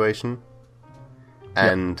valuation.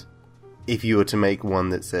 And if you were to make one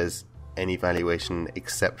that says any valuation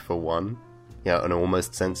except for 1, an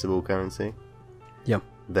almost sensible currency,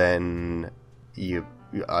 then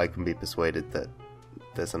I can be persuaded that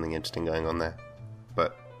there's something interesting going on there.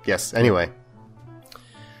 But yes, anyway.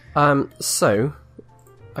 So,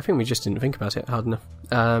 I think we just didn't think about it hard enough.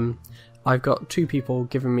 I've got 2 people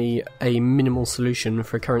giving me a minimal solution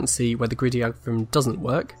for a currency where the greedy algorithm doesn't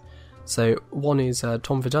work. So, one is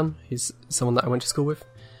Tom Verdun, he's someone that I went to school with,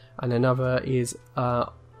 and another is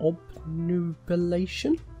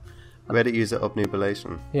obnubilation. Reddit user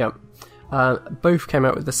obnubilation. Yeah. Both came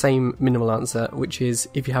out with the same minimal answer, which is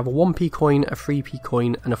if you have a 1p coin, a 3p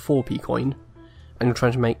coin, and a 4p coin, and you're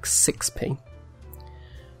trying to make 6p,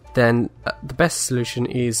 then the best solution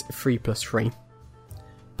is 3 plus 3.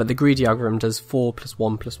 But the greedy algorithm does 4 plus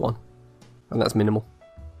 1 plus 1, and that's minimal.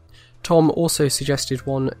 Tom also suggested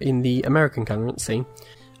one in the American currency.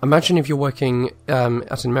 Imagine if you're working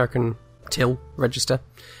at an American till register,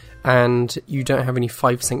 and you don't have any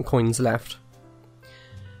 5 cent coins left.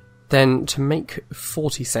 Then to make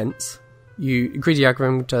 40 cents, greedy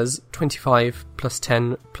algorithm does 25 plus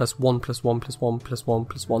 10 plus 1 plus 1 plus 1 plus 1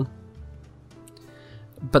 plus 1.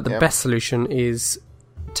 But the best solution is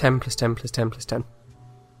 10 plus 10 plus 10 plus 10.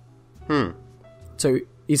 So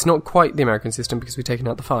it's not quite the American system because we've taken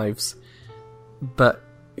out the 5s, but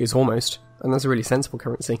it's almost, and that's a really sensible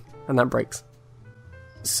currency, and that breaks.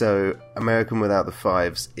 So American without the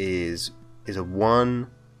 5s is a 1,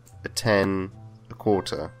 a 10, a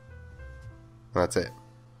quarter. That's it.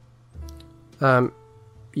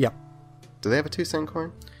 Yeah. Do they have a 2-cent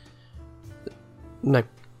coin? No,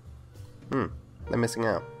 They're missing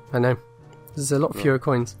out. I know. There's a lot fewer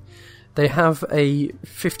coins. They have a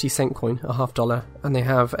 50-cent coin, a $half, and they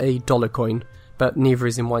have a dollar coin, but neither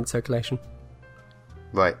is in wide circulation.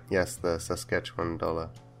 Right, yes, the Saskatchewan dollar.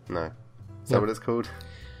 No. Is that Yep. what it's called?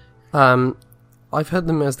 I've heard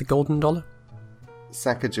them as the golden dollar.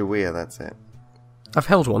 Sacagawea, that's it. I've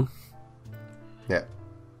held one, Yeah.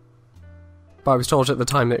 but I was told at the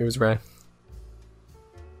time that it was rare.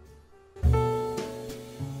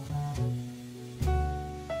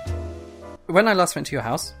 When I last went to your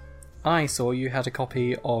house, I saw you had a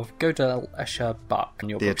copy of Gödel Escher Bach on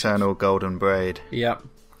your The bookshelf. Eternal Golden Braid. Yeah.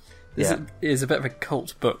 This Yeah. is a bit of a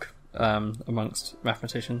cult book amongst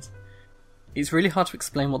mathematicians. It's really hard to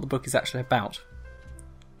explain what the book is actually about.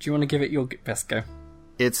 Do you want to give it your best go?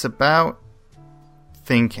 It's about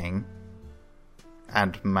thinking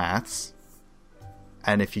and maths,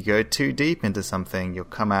 and if you go too deep into something, you'll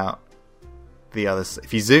come out the other side.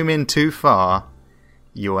 If you zoom in too far,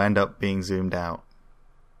 you'll end up being zoomed out.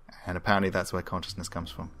 And apparently that's where consciousness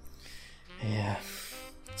comes from. Yeah.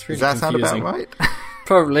 It's really Does that sound confusing. about right?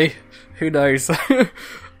 Probably. Who knows?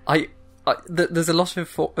 There's a lot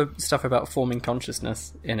of stuff about forming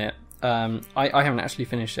consciousness in it. I haven't actually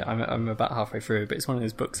finished it. I'm about halfway through, but it's one of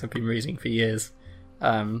those books I've been reading for years.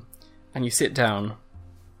 And you sit down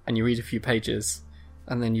and you read a few pages,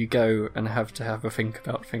 and then you go and have to have a think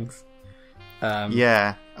about things.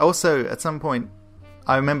 Yeah. Also, at some point,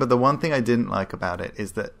 I remember the one thing I didn't like about it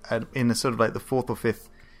is that in a sort of like the fourth or fifth,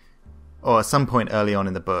 or at some point early on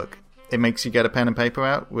in the book, it makes you get a pen and paper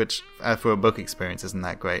out, which for a book experience isn't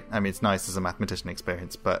that great. I mean, it's nice as a mathematician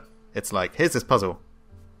experience, but it's like, here's this puzzle.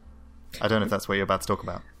 I don't know if that's what you're about to talk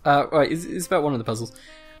about. Right, it's about one of the puzzles.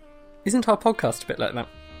 Isn't our podcast a bit like that?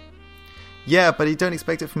 Yeah, but you don't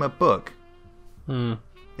expect it from a book.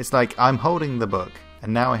 It's like, I'm holding the book,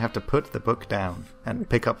 and now I have to put the book down and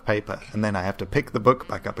pick up paper, and then I have to pick the book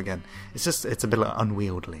back up again. It's a bit like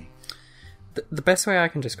unwieldy. The best way I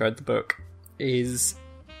can describe the book is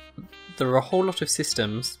there are a whole lot of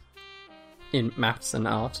systems in maths and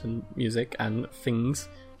art and music and things,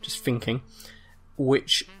 just thinking,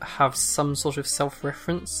 which have some sort of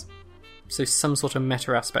self-reference, so some sort of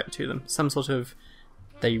meta aspect to them, some sort of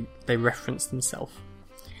they reference themselves.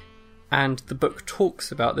 And the book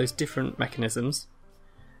talks about those different mechanisms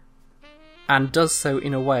and does so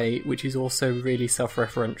in a way which is also really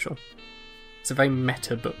self-referential. It's a very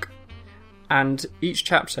meta book. And each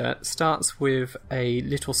chapter starts with a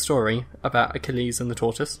little story about Achilles and the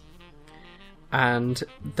tortoise. And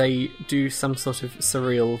they do some sort of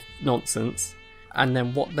surreal nonsense. And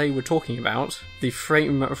then what they were talking about, the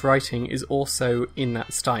frame of writing is also in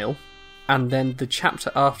that style. And then the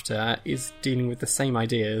chapter after is dealing with the same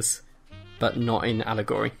ideas, but not in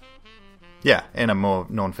allegory. Yeah, in a more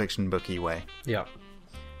non-fiction booky way. Yeah.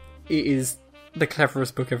 It is the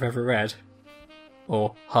cleverest book I've ever read.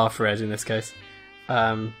 Or half read in this case.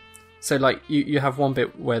 So like you have one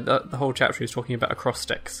bit where the whole chapter is talking about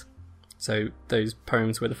acrostics. So those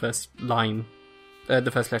poems where the first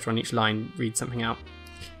letter on each line reads something out.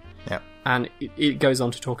 Yeah. And it goes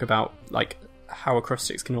on to talk about like how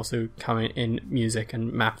acrostics can also come in music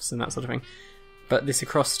and maths and that sort of thing. But this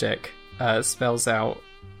acrostic spells out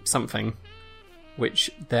something which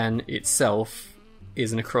then itself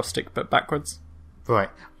is an acrostic but backwards. Right.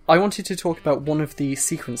 I wanted to talk about one of the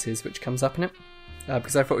sequences which comes up in it,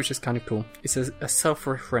 because I thought it was just kind of cool. It's a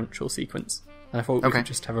self-referential sequence, and I thought we could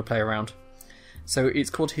just have a play around. So it's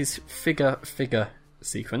called his figure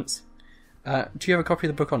sequence. Do you have a copy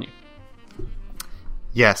of the book on you?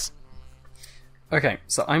 Yes. Okay,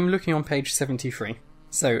 so I'm looking on page 73.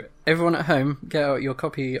 So everyone at home, get out your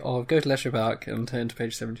copy of Gödel Escher Bach and turn to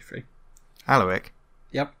page 73. Alaric,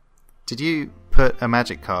 Yep. did you put a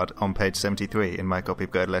magic card on page 73 in my copy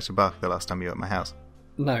of Gödel Escher Bach the last time you were at my house?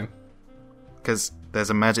 No. Because there's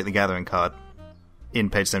a Magic the Gathering card in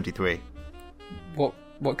page 73.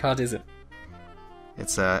 What card is it?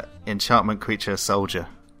 It's a enchantment creature soldier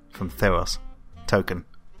from Theros. Token.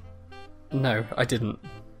 No, I didn't.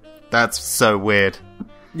 That's so weird.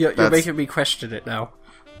 You're making me question it now.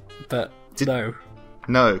 But no.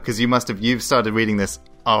 No, because you've started reading this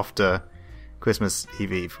after Christmas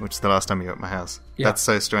Eve, which is the last time you were at my house. Yeah. That's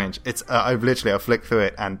so strange. It's I'll flick through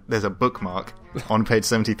it and there's a bookmark on page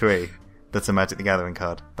 73 that's a Magic the Gathering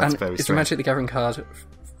card. That's very it's strange. a Magic the Gathering card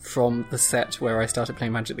from the set where I started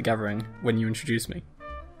playing Magic the Gathering when you introduced me.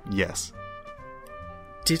 Yes.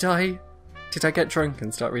 Did I get drunk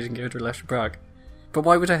and start reading Gödel Escher Bach? But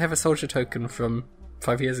why would I have a soldier token from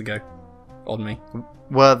 5 years ago on me?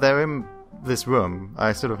 Well, they're in this room.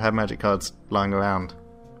 I sort of have magic cards lying around.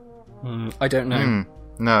 I don't know.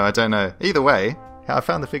 No, I don't know. Either way, I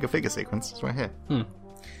found the figure sequence. It's right here.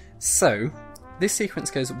 So, this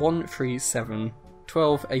sequence goes 1, 3, 7,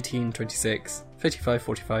 12, 18, 26, 35,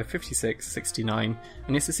 45, 56, 69,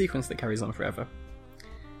 and it's a sequence that carries on forever.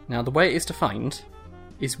 Now, the way it is defined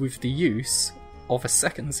is with the use of a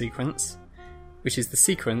second sequence, which is the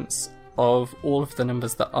sequence of all of the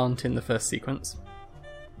numbers that aren't in the first sequence.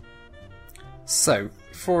 So,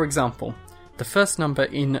 for example, the first number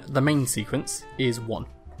in the main sequence is 1.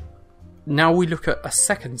 Now we look at a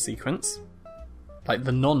second sequence, like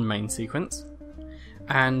the non-main sequence,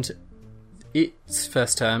 and its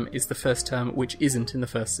first term is the first term which isn't in the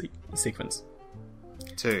first sequence.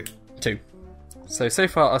 2. 2. So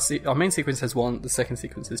far our main sequence has 1, the second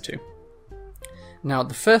sequence is 2. Now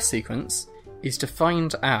the first sequence is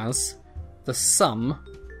defined as the sum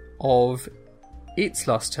of its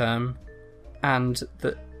last term and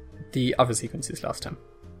the other sequence's last term.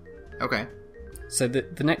 Okay. So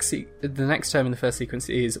the next term in the first sequence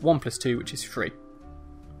is 1 plus 2, which is 3.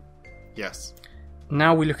 Yes.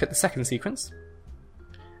 Now we look at the second sequence,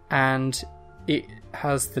 and it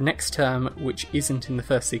has the next term which isn't in the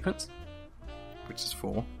first sequence. Which is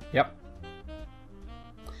 4. Yep.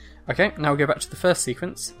 Okay, now we go back to the first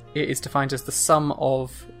sequence. It is defined as the sum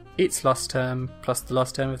of its last term plus the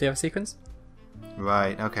last term of the other sequence.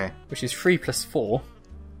 Right, okay. Which is 3 plus 4,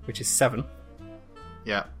 which is 7.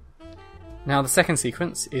 Yeah. Now the second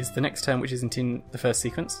sequence is the next term which isn't in the first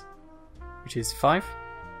sequence, which is 5.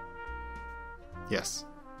 Yes.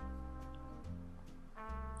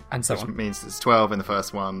 And so Which on. means it's 12 in the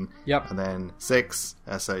first one. Yep. And then 6,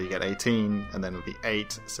 so you get 18. And then it'll be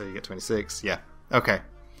 8, so you get 26. Yeah. Okay.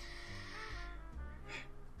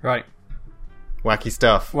 Right. Wacky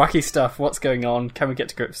stuff. Wacky stuff. What's going on? Can we get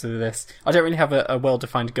to grips with this? I don't really have a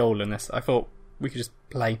well-defined goal in this. I thought we could just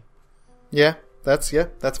play. Yeah, that's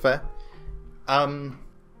fair.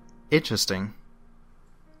 Interesting.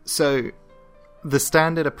 So, the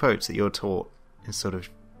standard approach that you're taught in sort of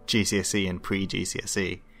GCSE and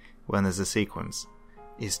pre-GCSE, when there's a sequence,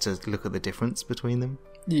 is to look at the difference between them.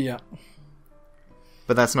 Yeah.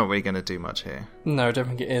 But that's not really going to do much here. No, I don't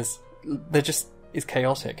think it is. It's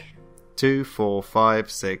chaotic. 2, 4,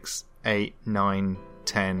 5, 6, 8, 9,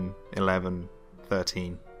 10, 11,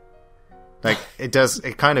 13. Like,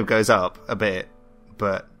 it kind of goes up a bit,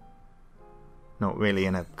 but not really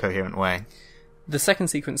in a coherent way. The second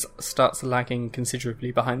sequence starts lagging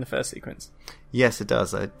considerably behind the first sequence. Yes, it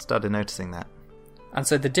does. I started noticing that. And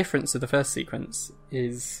so the difference of the first sequence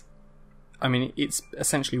is... I mean, it's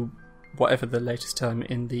essentially whatever the latest term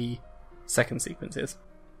in the second sequence is.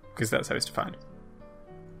 Because that's how it's defined.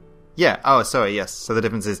 Yeah, oh, sorry, yes. So the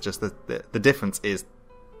difference is just the difference is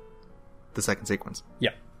the second sequence.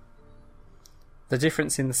 Yeah. The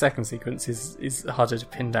difference in the second sequence is harder to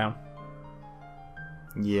pin down.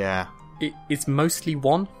 Yeah. It's mostly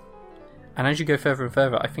 1, and as you go further and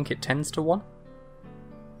further, I think it tends to 1.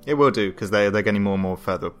 It will do, because they're getting more and more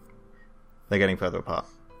further... They're getting further apart.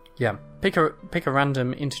 Yeah. Pick a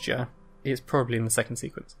random integer, it's probably in the second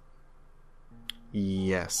sequence.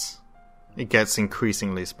 Yes. It gets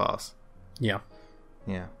increasingly sparse. Yeah.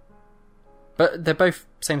 Yeah. But they're both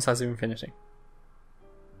same size of infinity.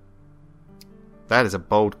 That is a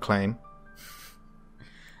bold claim.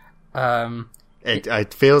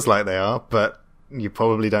 It feels like they are, but you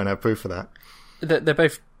probably don't have proof for that. They're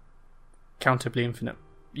both countably infinite.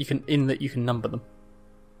 You can number them.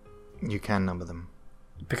 You can number them.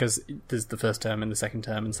 Because there's the first term and the second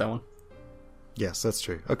term and so on. Yes, that's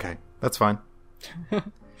true. Okay, that's fine.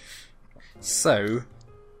 So,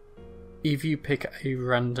 if you pick a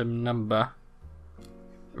random number,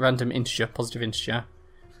 random integer, positive integer,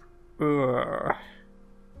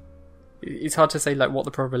 it's hard to say like what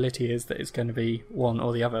the probability is that it's going to be one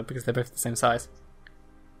or the other because they're both the same size.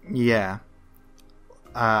 Yeah.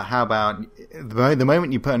 How about the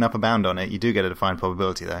moment you put an upper bound on it, you do get a defined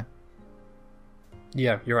probability though.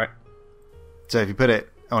 Yeah, you're right. So if you put it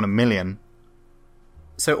on 1,000,000...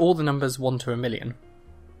 So all the numbers 1 to 1,000,000,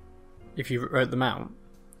 if you wrote them out,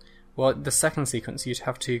 well, the second sequence you'd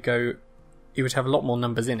have to go... It would have a lot more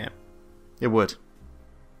numbers in it. It would.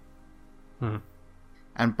 Hmm.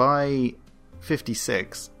 And by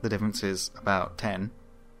 56, the difference is about 10.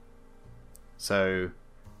 So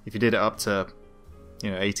if you did it up to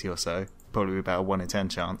 80 or so, probably about a 1 in 10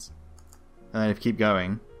 chance. And then if you keep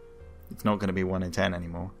going, it's not going to be 1 in 10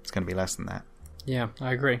 anymore. It's going to be less than that. Yeah,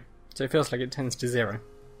 I agree. So it feels like it tends to 0.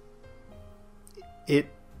 It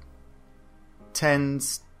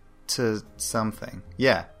tends to something.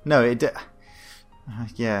 Yeah. No, it...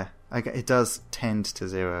 yeah. It does tend to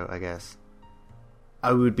 0, I guess.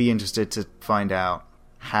 I would be interested to find out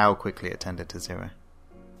how quickly it tended to 0.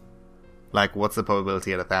 Like, what's the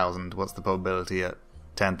probability at 1,000? What's the probability at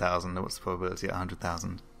 10,000? What's the probability at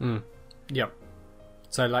 100,000? Yep.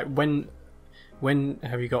 So, like, when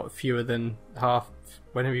have you got fewer than half?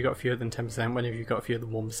 When have you got fewer than 10%? When have you got fewer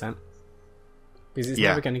than 1%? Because it's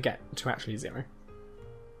never going to get to actually 0.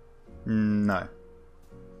 No.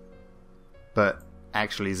 But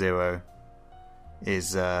actually 0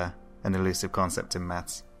 is an elusive concept in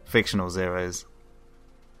maths. Fictional zeros,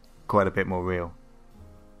 quite a bit more real.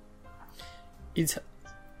 It's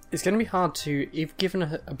going to be hard to, if given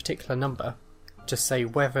a particular number, to say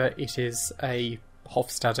whether it is a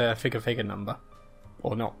Hofstadter figure number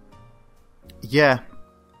or not. Yeah.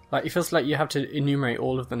 Like, it feels like you have to enumerate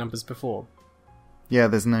all of the numbers before. Yeah,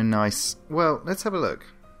 there's no nice... Well, let's have a look.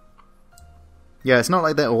 Yeah, it's not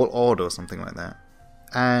like they're all odd or something like that.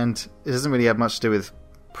 And it doesn't really have much to do with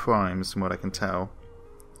primes, from what I can tell.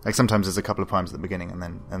 Like, sometimes there's a couple of primes at the beginning, and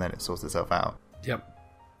then it sorts itself out. Yep.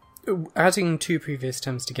 Adding two previous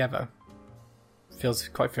terms together feels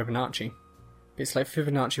quite Fibonacci. It's like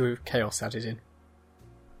Fibonacci with chaos added in.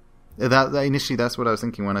 That initially, that's what I was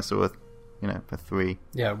thinking when I saw a 3.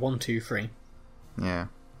 Yeah, 1, 2, 3. Yeah.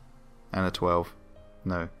 And a 12.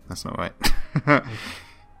 No, that's not right.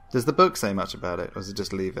 Does the book say much about it, or does it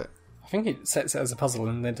just leave it? I think it sets it as a puzzle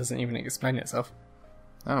and then doesn't even explain itself.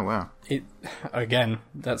 Oh, wow. Again,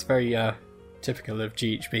 that's very typical of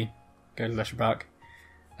GHB. Go to Lesher Bark.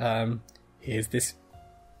 Here's this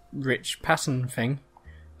rich pattern thing.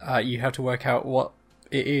 You have to work out what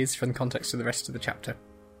it is from the context of the rest of the chapter.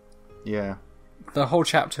 Yeah. The whole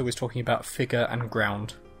chapter was talking about figure and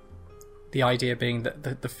ground. The idea being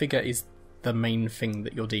that the figure is the main thing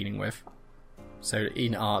that you're dealing with. So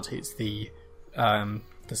in art, it's the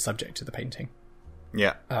subject of the painting.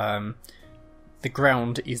 Yeah. The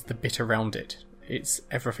ground is the bit around it. It's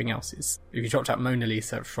everything else. If you dropped out Mona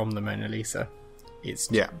Lisa from the Mona Lisa, it's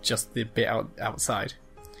just the bit outside.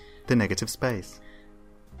 The negative space.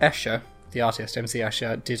 Escher, the artist, M.C.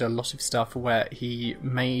 Escher, did a lot of stuff where he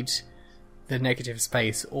made the negative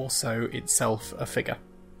space also itself a figure.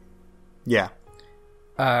 Yeah.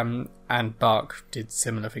 And Bach did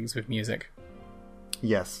similar things with music.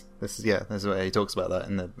 Yes, this is what he talks about that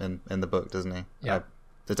in the book, doesn't he? Yeah.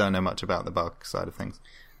 I don't know much about the Bach side of things.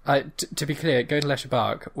 To be clear, Go to Lesher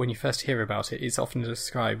Bach, when you first hear about it, it's often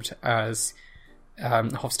described as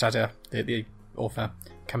Hofstadter, the author,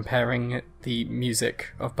 comparing the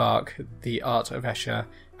music of Bach, the art of Escher,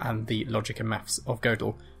 and the logic and maths of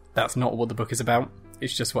Gödel. That's not what the book is about.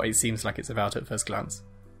 It's just what it seems like it's about at first glance.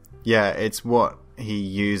 Yeah, it's what he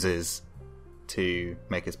uses to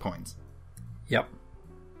make his points. Yep.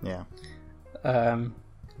 Yeah.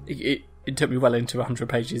 It took me well into 100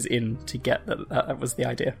 pages in to get that was the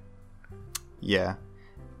idea. Yeah.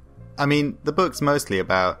 I mean, the book's mostly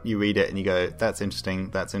about, you read it and you go, that's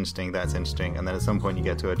interesting, that's interesting, that's interesting, and then at some point you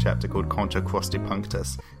get to a chapter called Contra Quosti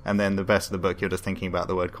Punctus, and then the rest of the book you're just thinking about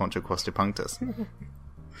the word Contra Quosti Punctus.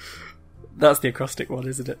 That's the acrostic one,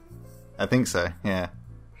 isn't it? I think so, yeah.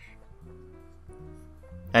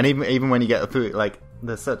 And even when you get through it, like,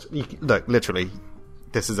 there's such... Look, literally,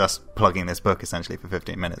 this is us plugging this book, essentially, for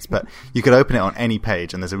 15 minutes, but you could open it on any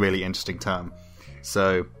page, and there's a really interesting term.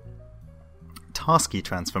 So, Tarski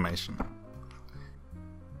transformation.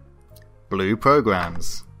 Blue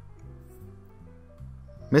programs.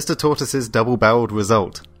 Mr. Tortoise's double-barreled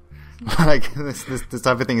result. Like, this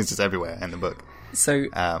type of thing is just everywhere in the book. So,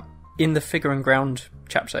 in the figure and ground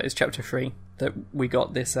chapter, it's chapter 3, that we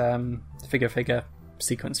got this figure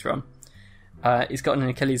sequence from. It's got an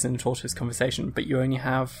Achilles and a tortoise conversation, but you only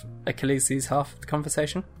have Achilles' half of the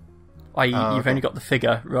conversation. I.e., you've only got the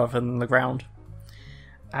figure rather than the ground.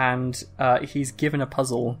 And he's given a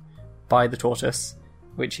puzzle by the tortoise,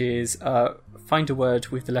 which is find a word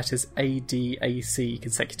with the letters A, D, A, C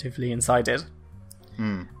consecutively inside it.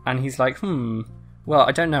 And he's like, well,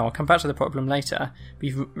 I don't know, I'll come back to the problem later, but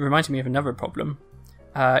you've reminded me of another problem.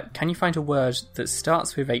 Can you find a word that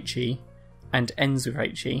starts with HE and ends with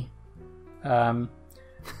HE? And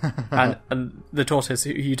the tortoise,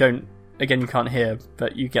 who you don't, again, you can't hear,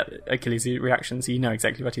 but you get Achilles' reaction, so you know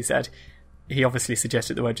exactly what he said. He obviously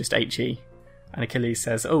suggested the word just HE, and Achilles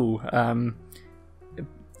says,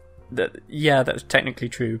 that's technically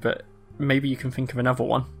true, but maybe you can think of another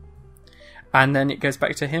one. And then it goes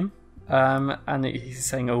back to him, and he's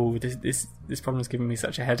saying, this problem's giving me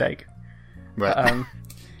such a headache. Right.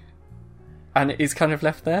 And it's kind of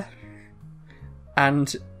left there.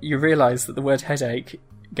 And you realise that the word headache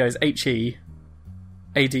goes HE,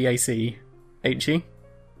 ADAC, HE.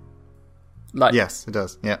 Like, yes, it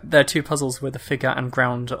does, yeah. They're two puzzles with the figure and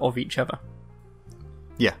ground of each other.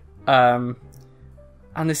 Yeah.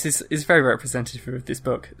 And this is very representative of this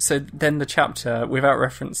book. So then the chapter, without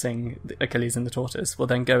referencing Achilles and the tortoise, will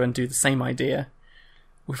then go and do the same idea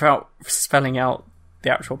without spelling out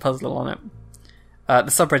the actual puzzle on it.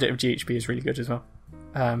 The subreddit of GHB is really good as well.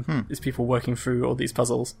 There's people working through all these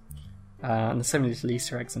puzzles. And there's so many little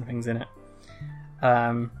Easter eggs and things in it.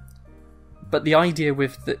 But the idea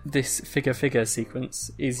with this figure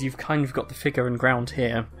sequence is you've kind of got the figure and ground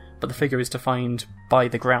here, but the figure is defined by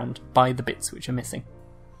the ground, by the bits which are missing.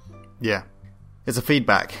 Yeah. It's a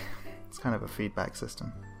feedback. It's kind of a feedback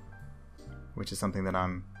system, which is something that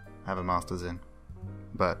I have a master's in,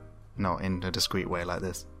 but not in a discrete way like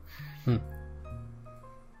this.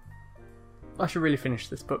 I should really finish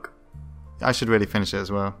this book. I should really finish it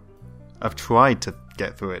as well. I've tried to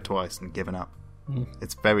get through it twice and given up.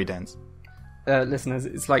 It's very dense. Listeners,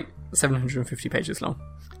 it's like 750 pages long.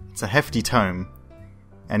 It's a hefty tome,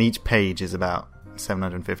 and each page is about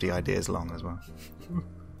 750 ideas long as well.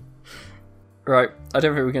 Right, I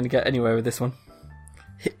don't think we're going to get anywhere with this one.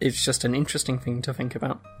 It's just an interesting thing to think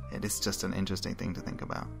about. It is just an interesting thing to think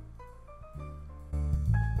about.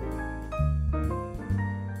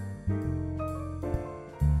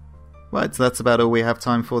 Right, so that's about all we have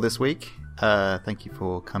time for this week. Thank you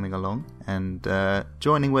for coming along and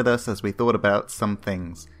joining with us as we thought about some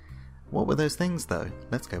things. What were those things, though?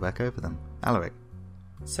 Let's go back over them. Alaric.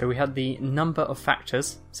 So we had the number of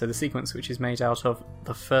factors, so the sequence which is made out of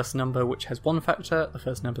the first number which has one factor, the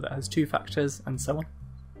first number that has two factors, and so on.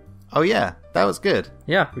 Oh yeah, that was good.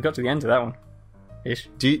 Yeah, we got to the end of that one. Ish.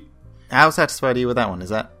 How satisfied are you with that one? Is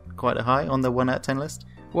that quite a high on the 1 out of 10 list?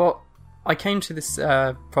 Well, I came to this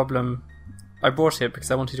problem... I brought it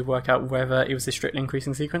because I wanted to work out whether it was a strictly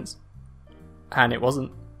increasing sequence. And it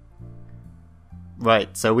wasn't.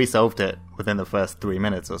 Right, so we solved it within the first 3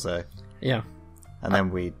 minutes or so. Yeah. And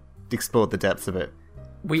then we explored the depths of it.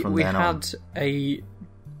 We had a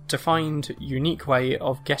defined, unique way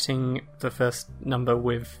of getting the first number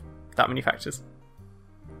with that many factors.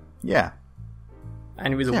 Yeah.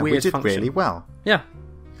 And it was a we weird did function. really well. Yeah.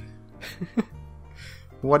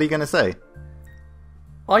 What are you going to say?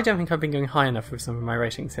 I don't think I've been going high enough with some of my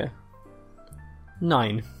ratings here.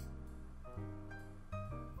 9.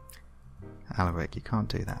 Alaric, you can't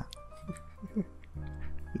do that.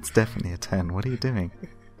 It's definitely a 10. What are you doing?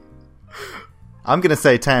 I'm going to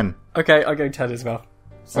say 10. Okay, I'll go 10 as well.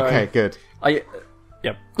 Sorry. Okay, good.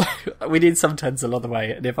 Yep. We need some 10s along the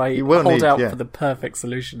way, and if I hold out for the perfect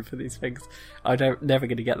solution for these things, never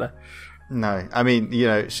going to get there. No, I mean,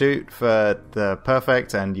 shoot for the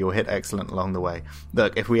perfect and you'll hit excellent along the way.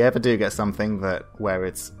 Look, if we ever do get something where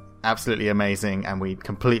it's absolutely amazing and we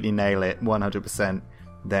completely nail it 100%,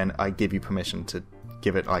 then I give you permission to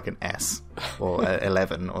give it like an S or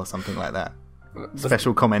 11 or something like that.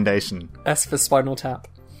 Special commendation. S for Spinal Tap.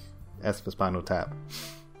 S for Spinal Tap.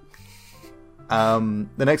 The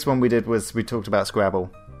next one we did was we talked about Scrabble.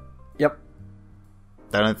 Yep.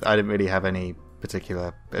 I didn't really have any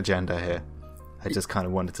particular agenda here. I just kind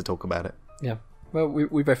of wanted to talk about it. Yeah. Well,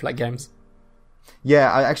 we both like games.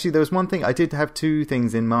 Yeah, there was one thing. I did have two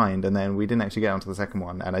things in mind, and then we didn't actually get onto the second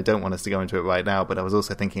one, and I don't want us to go into it right now, but I was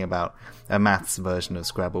also thinking about a maths version of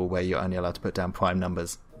Scrabble where you're only allowed to put down prime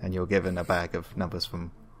numbers, and you're given a bag of numbers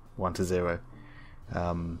from 1 to 0.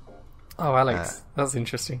 Oh, Alex, that's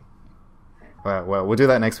interesting. Well, we'll do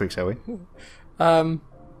that next week, shall we? No,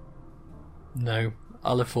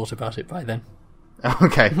 I'll have thought about it by then.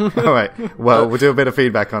 Okay, alright. Well, we'll do a bit of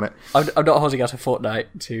feedback on it. I'm not holding out a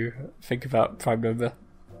fortnight to think about prime number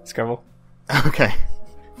Scrabble. Okay,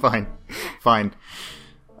 fine.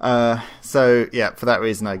 So, yeah, for that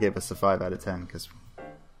reason I gave us a 5 out of 10, because...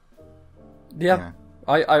 Yeah,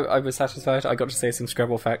 I was satisfied. I got to say some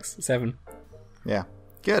Scrabble facts. 7. Yeah,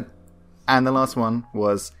 good. And the last one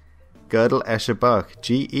was... Gödel, Escher, Bach,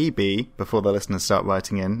 G-E-B, before the listeners start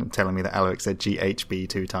writing in and telling me that Alaric said G-H-B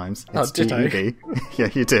 2 times. It's did I? G-E-B. Yeah,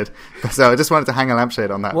 you did. So I just wanted to hang a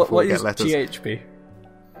lampshade on that before we get letters. What is G-H-B?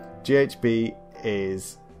 G-H-B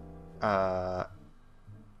is...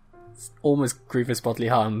 almost grievous bodily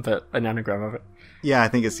harm, but an anagram of it. Yeah, I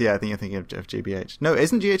think you're thinking of GBH. No,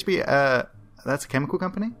 isn't GHB, that's a chemical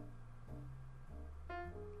company?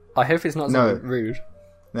 I hope it's not something rude.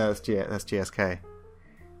 No, that's GSK.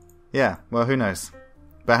 Yeah, well, who knows?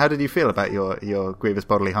 But how did you feel about your grievous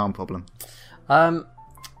bodily harm problem?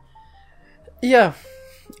 Yeah,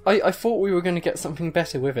 I thought we were going to get something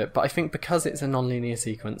better with it, but I think because it's a non-linear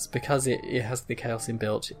sequence, because it has the chaos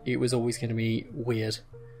inbuilt, it was always going to be weird.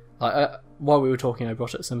 While we were talking, I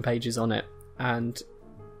brought up some pages on it, and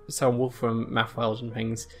so on Wolfram, Mathworld and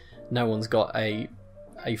things, no one's got a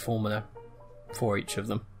formula for each of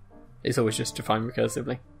them. It's always just defined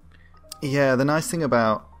recursively. Yeah, the nice thing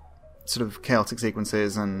about sort of chaotic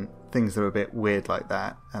sequences and things that are a bit weird like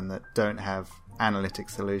that and that don't have analytic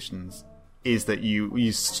solutions is that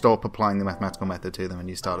you stop applying the mathematical method to them and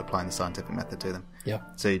you start applying the scientific method to them. Yeah.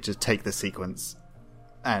 So you just take the sequence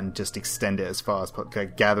and just extend it as far as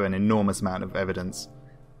possible, gather an enormous amount of evidence,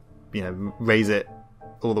 raise it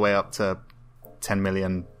all the way up to 10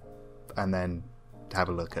 million, and then have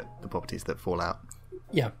a look at the properties that fall out.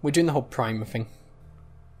 Yeah, we're doing the whole prime thing.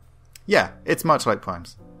 Yeah, it's much like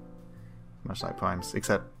primes. Much like primes,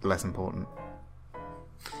 except less important.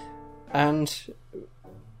 And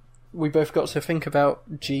we both got to think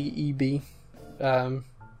about GEB,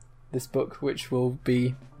 this book, which will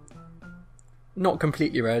be not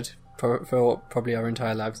completely read for probably our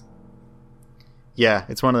entire lives. Yeah,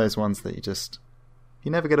 it's one of those ones that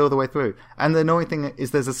you never get all the way through. And the annoying thing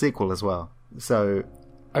is there's a sequel as well. So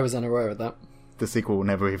I was unaware of that. The sequel will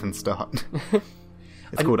never even start.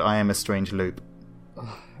 It's called I Am a Strange Loop.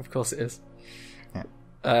 Oh, of course it is. Yeah.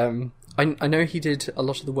 I know he did a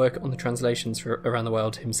lot of the work on the translations for around the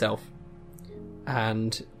world himself.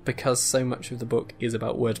 And because so much of the book is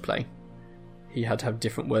about wordplay, he had to have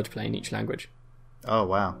different wordplay in each language. Oh,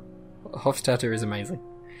 wow. Hofstadter is amazing.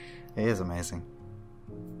 He is amazing.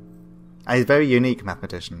 He's a very unique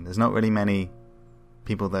mathematician. There's not really many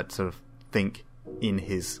people that sort of think in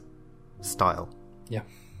his style. Yeah.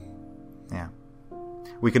 Yeah.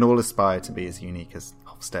 We can all aspire to be as unique as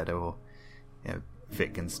Hofstadter or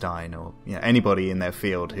Wittgenstein or anybody in their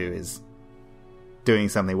field who is doing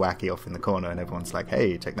something wacky off in the corner and everyone's like,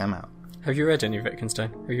 hey, check them out. Have you read any of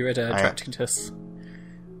Wittgenstein? Have you read Tractatus?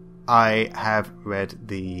 I have read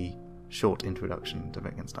the short introduction to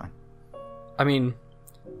Wittgenstein. I mean,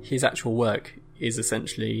 his actual work is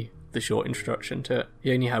essentially the short introduction to it.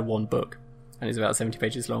 He only had one book, and it's about 70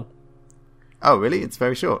 pages long. Oh, really? It's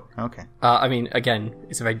very short. Okay. I mean, again,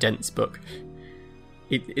 it's a very dense book.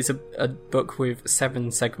 It's a book with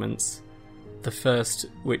 7 segments. The first,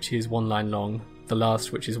 which is 1 line long, the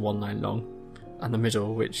last, which is 1 line long, and the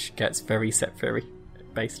middle, which gets very set theory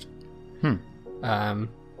based.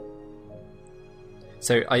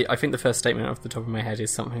 So I think the first statement off the top of my head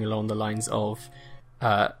is something along the lines of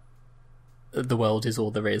the world is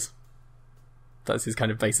all there is. That's his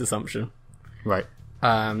kind of base assumption. Right.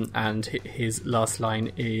 And his last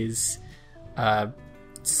line is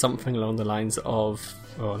something along the lines of...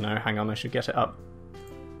 Oh no, hang on, I should get it up.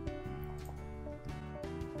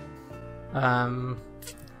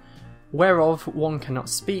 Whereof one cannot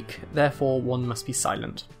speak, therefore one must be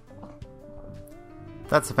silent.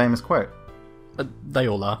 That's a famous quote. They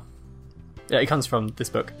all are. Yeah, it comes from this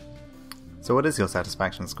book. So what is your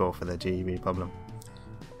satisfaction score for the GEB problem?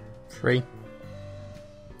 3.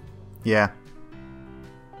 Yeah.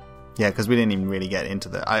 Yeah, because we didn't even really get into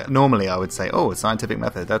normally I would say, a scientific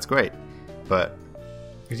method, that's great. But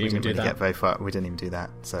we didn't really get very far. We didn't even do that.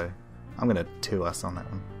 So I'm going to 2 us on that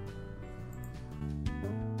one.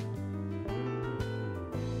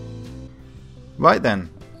 Right then.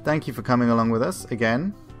 Thank you for coming along with us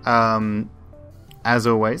again. As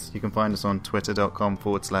always, you can find us on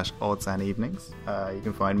twitter.com/oddsandevenings. You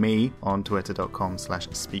can find me on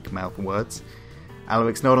twitter.com/speakmouthwords.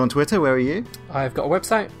 Alaric's not on Twitter. Where are you? I've got a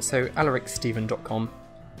website, so alaricstephen.com.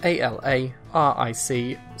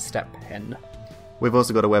 ALARIC step hen. We've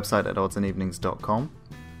also got a website at oddsandevenings.com.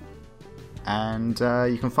 And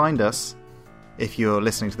you can find us, if you're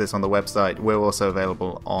listening to this on the website, we're also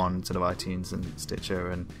available on sort of iTunes and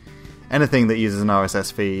Stitcher and anything that uses an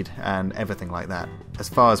RSS feed and everything like that, as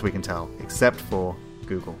far as we can tell, except for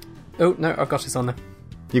Google. Oh, no, I've got us on there.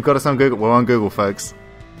 You've got us on Google. We're on Google, folks.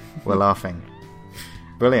 We're laughing.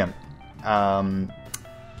 Brilliant.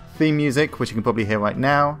 Theme music, which you can probably hear right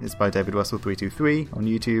now, is by David Russell 323 on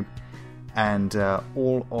YouTube. And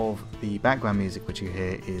all of the background music which you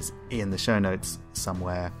hear is in the show notes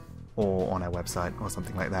somewhere or on our website or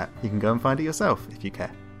something like that. You can go and find it yourself if you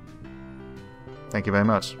care. Thank you very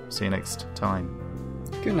much. See you next time.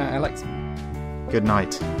 Good night, Alex. Good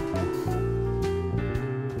night.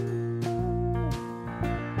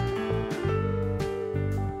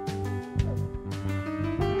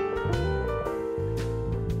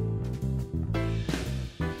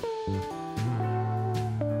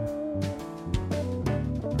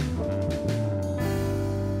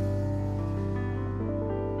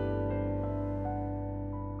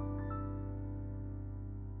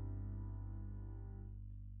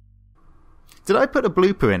 Did I put a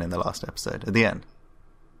blooper in the last episode at the end?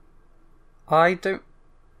 I don't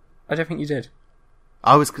think you did.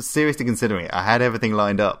 I was seriously considering it. I had everything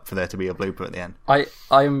lined up for there to be a blooper at the end.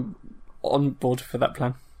 I'm on board for that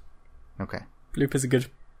plan. Okay. Bloopers are good.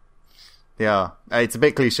 They are. It's a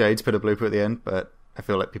bit cliche to put a blooper at the end, but I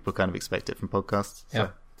feel like people kind of expect it from podcasts. So.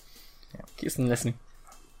 Yeah. Keeps them listening.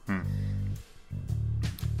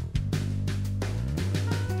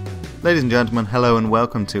 Ladies and gentlemen, hello and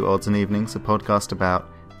welcome to Odds and Evenings, a podcast about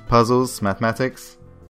puzzles, mathematics,